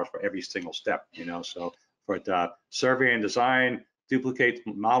 7 hours for every single step. So for survey and design, duplicate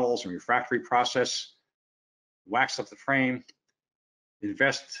models and refractory process, wax up the frame,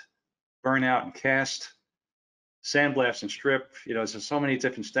 invest, burn out and cast, sandblast and strip. There's so many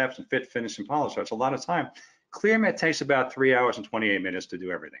different steps, and fit, finish, and polish. So it's a lot of time. ClearMed takes about 3 hours and 28 minutes to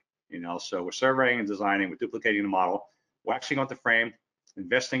do everything. So we're surveying and designing, we're duplicating the model, waxing up the frame,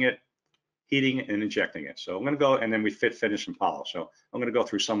 investing it, heating and injecting it. So I'm going to go, and then we fit, finish, and polish. So I'm going to go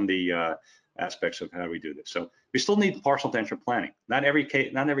through some of the aspects of how we do this. So we still need partial denture planning. Not every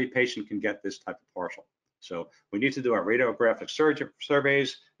patient can get this type of partial. So we need to do our radiographic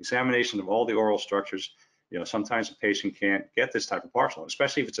surveys, examination of all the oral structures. Sometimes a patient can't get this type of partial,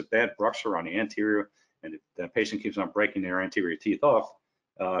 especially if it's a bad rupture on the anterior, and if that patient keeps on breaking their anterior teeth off.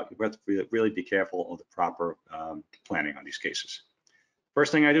 We have to really be careful of the proper planning on these cases.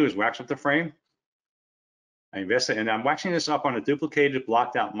 First thing I do is wax up the frame. I invest it, and I'm waxing this up on a duplicated,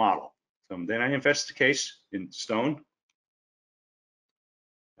 blocked out model. So then I invest the case in stone,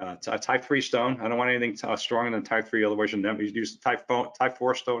 type 3 stone. I don't want anything stronger than type 3, otherwise you'll never use type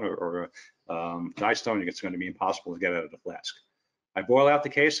 4 stone or dye stone. It's going to be impossible to get out of the flask. I boil out the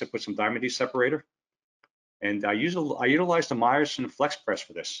case. I put some Diamond D separator, and I utilize the Meyerson flex press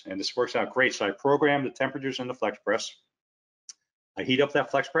for this, and this works out great. So I program the temperatures in the flex press. I heat up that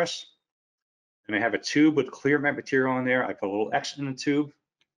flex press, and I have a tube with ClearMed material in there. I put a little X in the tube,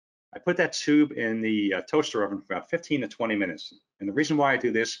 I put that tube in the toaster oven for about 15 to 20 minutes. And the reason why I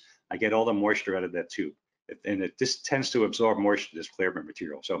do this, I get all the moisture out of that tube. This tends to absorb moisture, this clear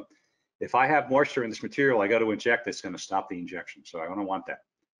material. So if I have moisture in this material, I got to inject, it's going to stop the injection. So I don't want that.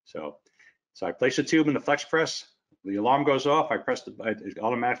 So I place the tube in the flex press. The alarm goes off. I press it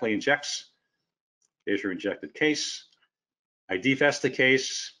automatically injects. Here's your injected case. I defest the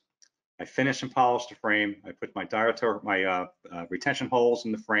case. I finish and polish the frame. I put my dilator, my retention holes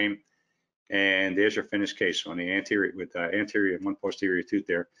in the frame, and there's your finished case on the anterior with anterior and one posterior tooth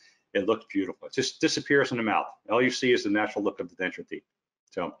there. It looks beautiful. It just disappears in the mouth. All you see is the natural look of the denture teeth.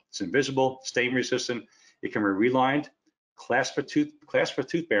 So it's invisible, stain resistant. It can be relined, clasp for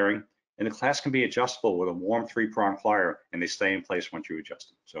tooth bearing, and the clasp can be adjustable with a warm 3-prong plier, and they stay in place once you adjust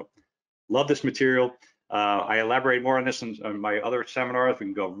them. So love this material. I elaborate more on this in my other seminars. We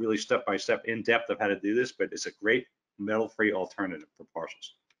can go really step by step in depth of how to do this, but it's a great metal-free alternative for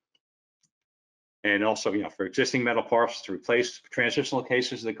partials. And also, for existing metal partials to replace transitional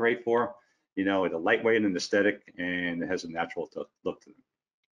cases, they're great for, they're lightweight and aesthetic, and it has a natural look to them.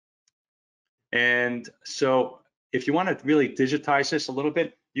 And so if you want to really digitize this a little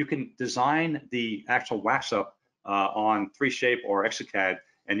bit, you can design the actual wax up on 3Shape or Exocad,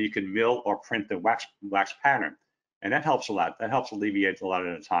 and you can mill or print the wax pattern. And that helps a lot. That helps alleviate a lot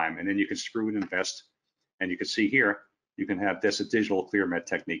of the time. And then you can screw it and vest. And you can see here, you can have this a digital clear met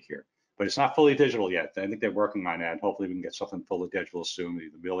technique here. But it's not fully digital yet. I think they're working on that. Hopefully we can get something fully digital soon,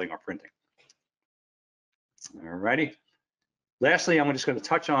 either milling or printing. All righty. Lastly, I'm just going to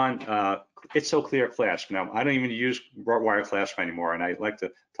touch on It's So Clear clasp. Now, I don't even use wrought wire clasp anymore, and I like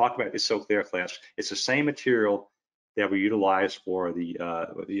to talk about It's So Clear clasp. It's the same material that we utilize for the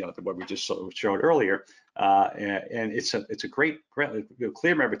what we just showed earlier, and it's a great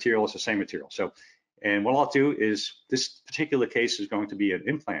clear material. Is the same material. So, and what I'll do is this particular case is going to be an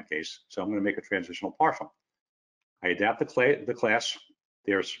implant case, so I'm going to make a transitional partial. I adapt the clasp.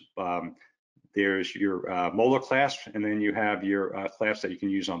 There's your molar clasp, and then you have your clasp that you can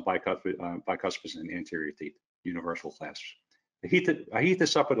use on bicuspids and anterior teeth, universal clasps. I heat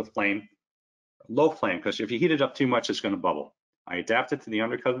this up with a flame, low flame, because if you heat it up too much, it's going to bubble. I adapt it to the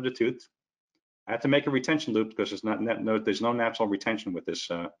undercut of the tooth. I have to make a retention loop because there's no natural retention with this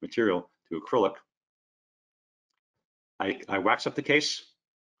material to acrylic. I wax up the case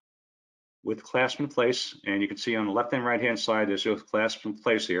with clasp in place, and you can see on the left and right hand side, there's your clasp in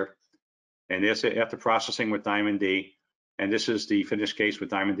place here. And this after processing with Diamond D, and this is the finished case with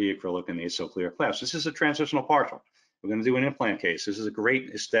Diamond D acrylic and the It's So Clear clasp. This is a transitional partial. We're going to do an implant case. This is a great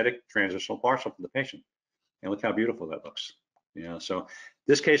aesthetic transitional partial for the patient. And look how beautiful that looks. So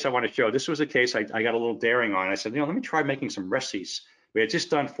this case I want to show. This was a case I got a little daring on. I said, let me try making some rest seats. We had just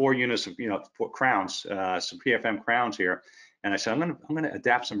done 4 units of, 4 crowns, some PFM crowns here. And I said, I'm going to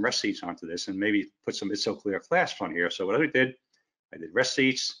adapt some rest seats onto this and maybe put some It's So Clear clasps on here. So what I did rest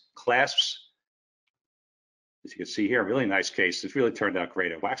seats, clasps. As you can see here, really nice case. It's really turned out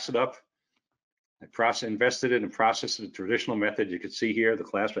great. I waxed it up. I invested it and processed it the traditional method. You can see here the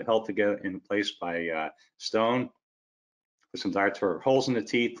clasps are held together in place by stone with some dilator holes in the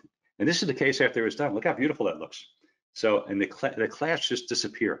teeth. And this is the case after it was done. Look how beautiful that looks. So, and the clasps just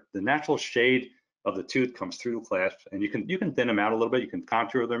disappear. The natural shade of the tooth comes through the clasps, and you can thin them out a little bit. You can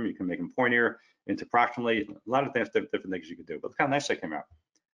contour them. You can make them pointier into proximally. A lot of different things you can do. But look how nice that came out.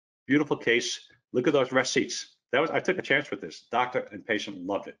 Beautiful case. Look at those rest seats. I took a chance with this. Doctor and patient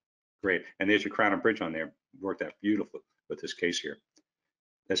loved it. Great. And there's your crown and bridge on there. Worked out beautiful with this case here.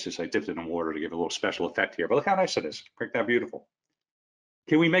 That's just, I dipped it in water to give a little special effect here. But look how nice it is. Worked out beautiful.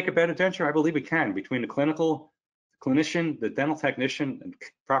 Can we make a better denture? I believe we can. Between the clinician, the dental technician, and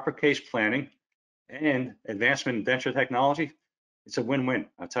proper case planning and advancement in denture technology, it's a win-win.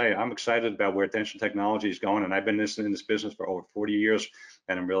 I'll tell you, I'm excited about where denture technology is going, and I've been in this business for over 40 years,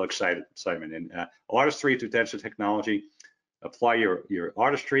 and I'm real excited. And artistry through denture technology. Apply your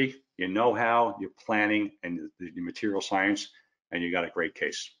artistry, your know-how, your planning, and your material science, and you got a great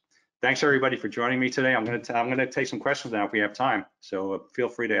case. Thanks everybody for joining me today. I'm gonna take some questions now if we have time. So feel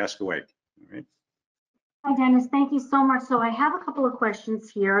free to ask away. All right. Hi Dennis, thank you so much. So I have a couple of questions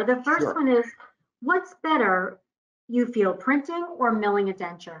here. The first one is, what's better, you feel, printing or milling a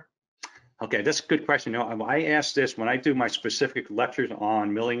denture? Okay, that's a good question. I ask this when I do my specific lectures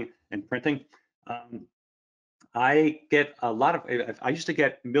on milling and printing. I get a lot of, I used to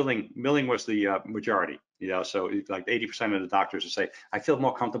get milling was the majority, so like 80% of the doctors would say, I feel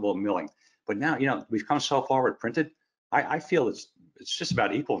more comfortable milling. But now, we've come so far with printed, I feel it's just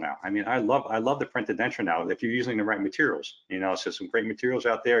about equal now. I mean, I love the printed denture now if you're using the right materials, so some great materials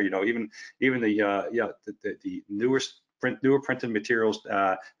out there, even the newest newer printed materials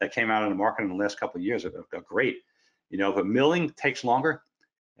that came out on the market in the last couple of years are great. You know, but milling takes longer.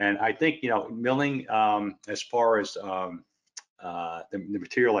 And I think, you know, milling as far as the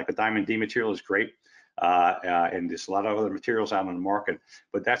material, like the Diamond D material is great. And there's a lot of other materials out on the market,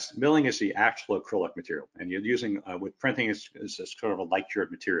 but milling is the actual acrylic material, and you're using with printing is sort of a light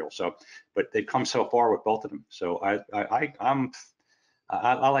cured material. So, but they've come so far with both of them. So I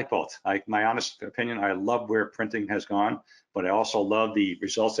like both. My honest opinion, I love where printing has gone, but I also love the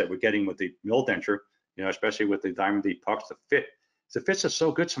results that we're getting with the mill denture. You know, especially with the Diamond D pucks, the fits are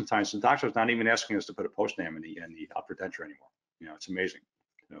so good sometimes. The doctor's not even asking us to put a post dam in the upper denture anymore. You know, it's amazing.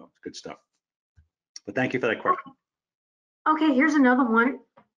 You know, it's good stuff. But thank you for that question. Okay, here's another one.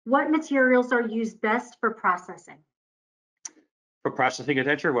 What materials are used best for processing? For processing a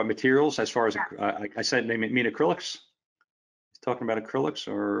denture, what materials? As far as I said, they mean acrylics. Talking about acrylics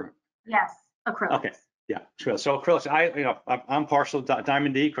or? Yes, acrylics. Okay, yeah, sure. So acrylics, I'm partial to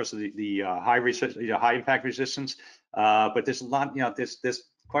Diamond D because of the high impact resistance. But there's a lot, you know, there's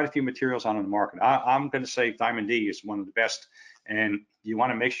quite a few materials on the market. I'm going to say Diamond D is one of the best, and you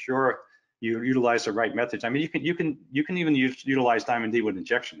want to make sure you utilize the right methods. I mean, you can even utilize Diamond D with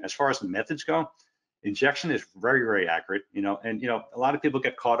injection. As far as the methods go, injection is very, very accurate, you know, and, you know, a lot of people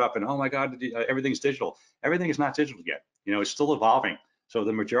get caught up in, oh my God, everything's digital. Everything is not digital yet. You know, it's still evolving. So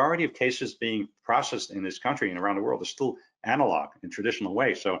the majority of cases being processed in this country and around the world is still analog in traditional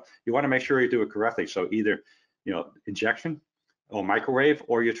way. So you want to make sure you do it correctly. So either, you know, injection or microwave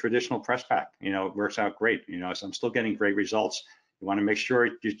or your traditional press pack, you know, it works out great. You know, so I'm still getting great results. You want to make sure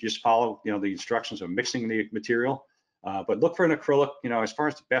you just follow, you know, the instructions of mixing the material, but look for an acrylic, you know, as far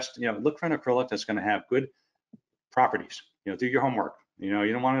as the best, you know, look for an acrylic that's going to have good properties. You know, do your homework. You know,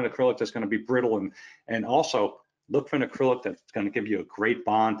 you don't want an acrylic that's going to be brittle, and also look for an acrylic that's going to give you a great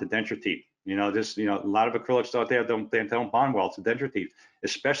bond to denture teeth. You know, a lot of acrylics out there don't bond well to denture teeth,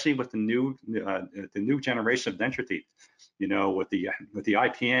 especially with the new generation of denture teeth. You know, with the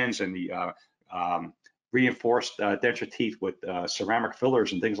IPNs and the reinforced denture teeth with ceramic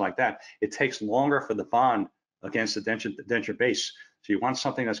fillers and things like that, it takes longer for the bond against the denture base. So you want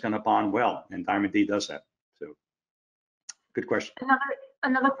something that's going to bond well, and Diamond D does that. So, good question.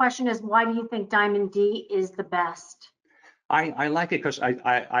 Another question is, why do you think Diamond D is the best? I like it because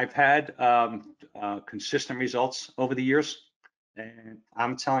I've had consistent results over the years, and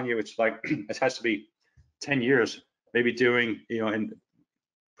I'm telling you, it's like it has to be 10 years, maybe doing, you know, and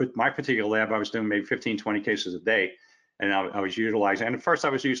with my particular lab, I was doing maybe 15, 20 cases a day, and I was utilizing, and at first I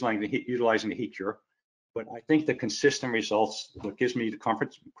was utilizing the heat cure, but I think the consistent results, what gives me the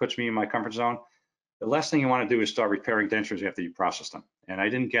comfort, puts me in my comfort zone. The last thing you want to do is start repairing dentures after you process them, and I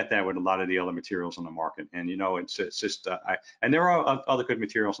didn't get that with a lot of the other materials on the market. And you know, it's just, and there are other good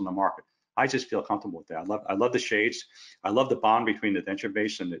materials on the market. I just feel comfortable with that. I love the shades. I love the bond between the denture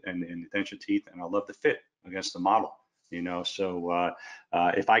base and the denture teeth, and I love the fit against the model. You know, so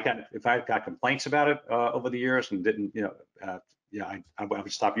if I got complaints about it over the years and didn't, you know, I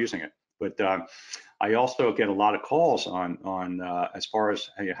would stop using it. But I also get a lot of calls on as far as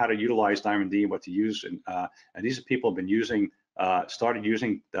how to utilize Diamond D and what to use, and these are people have been started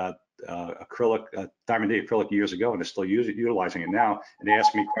using acrylic Diamond D acrylic years ago, and they're still utilizing it now. And they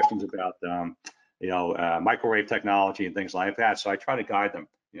ask me questions about you know, microwave technology and things like that. So I try to guide them.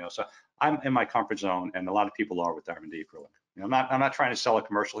 You know, so I'm in my comfort zone, and a lot of people are with Diamond D acrylic. You know, I'm not trying to sell a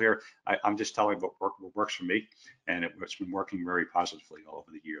commercial here. I'm just telling what works for me, and it's been working very positively all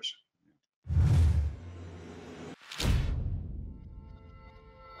over the years.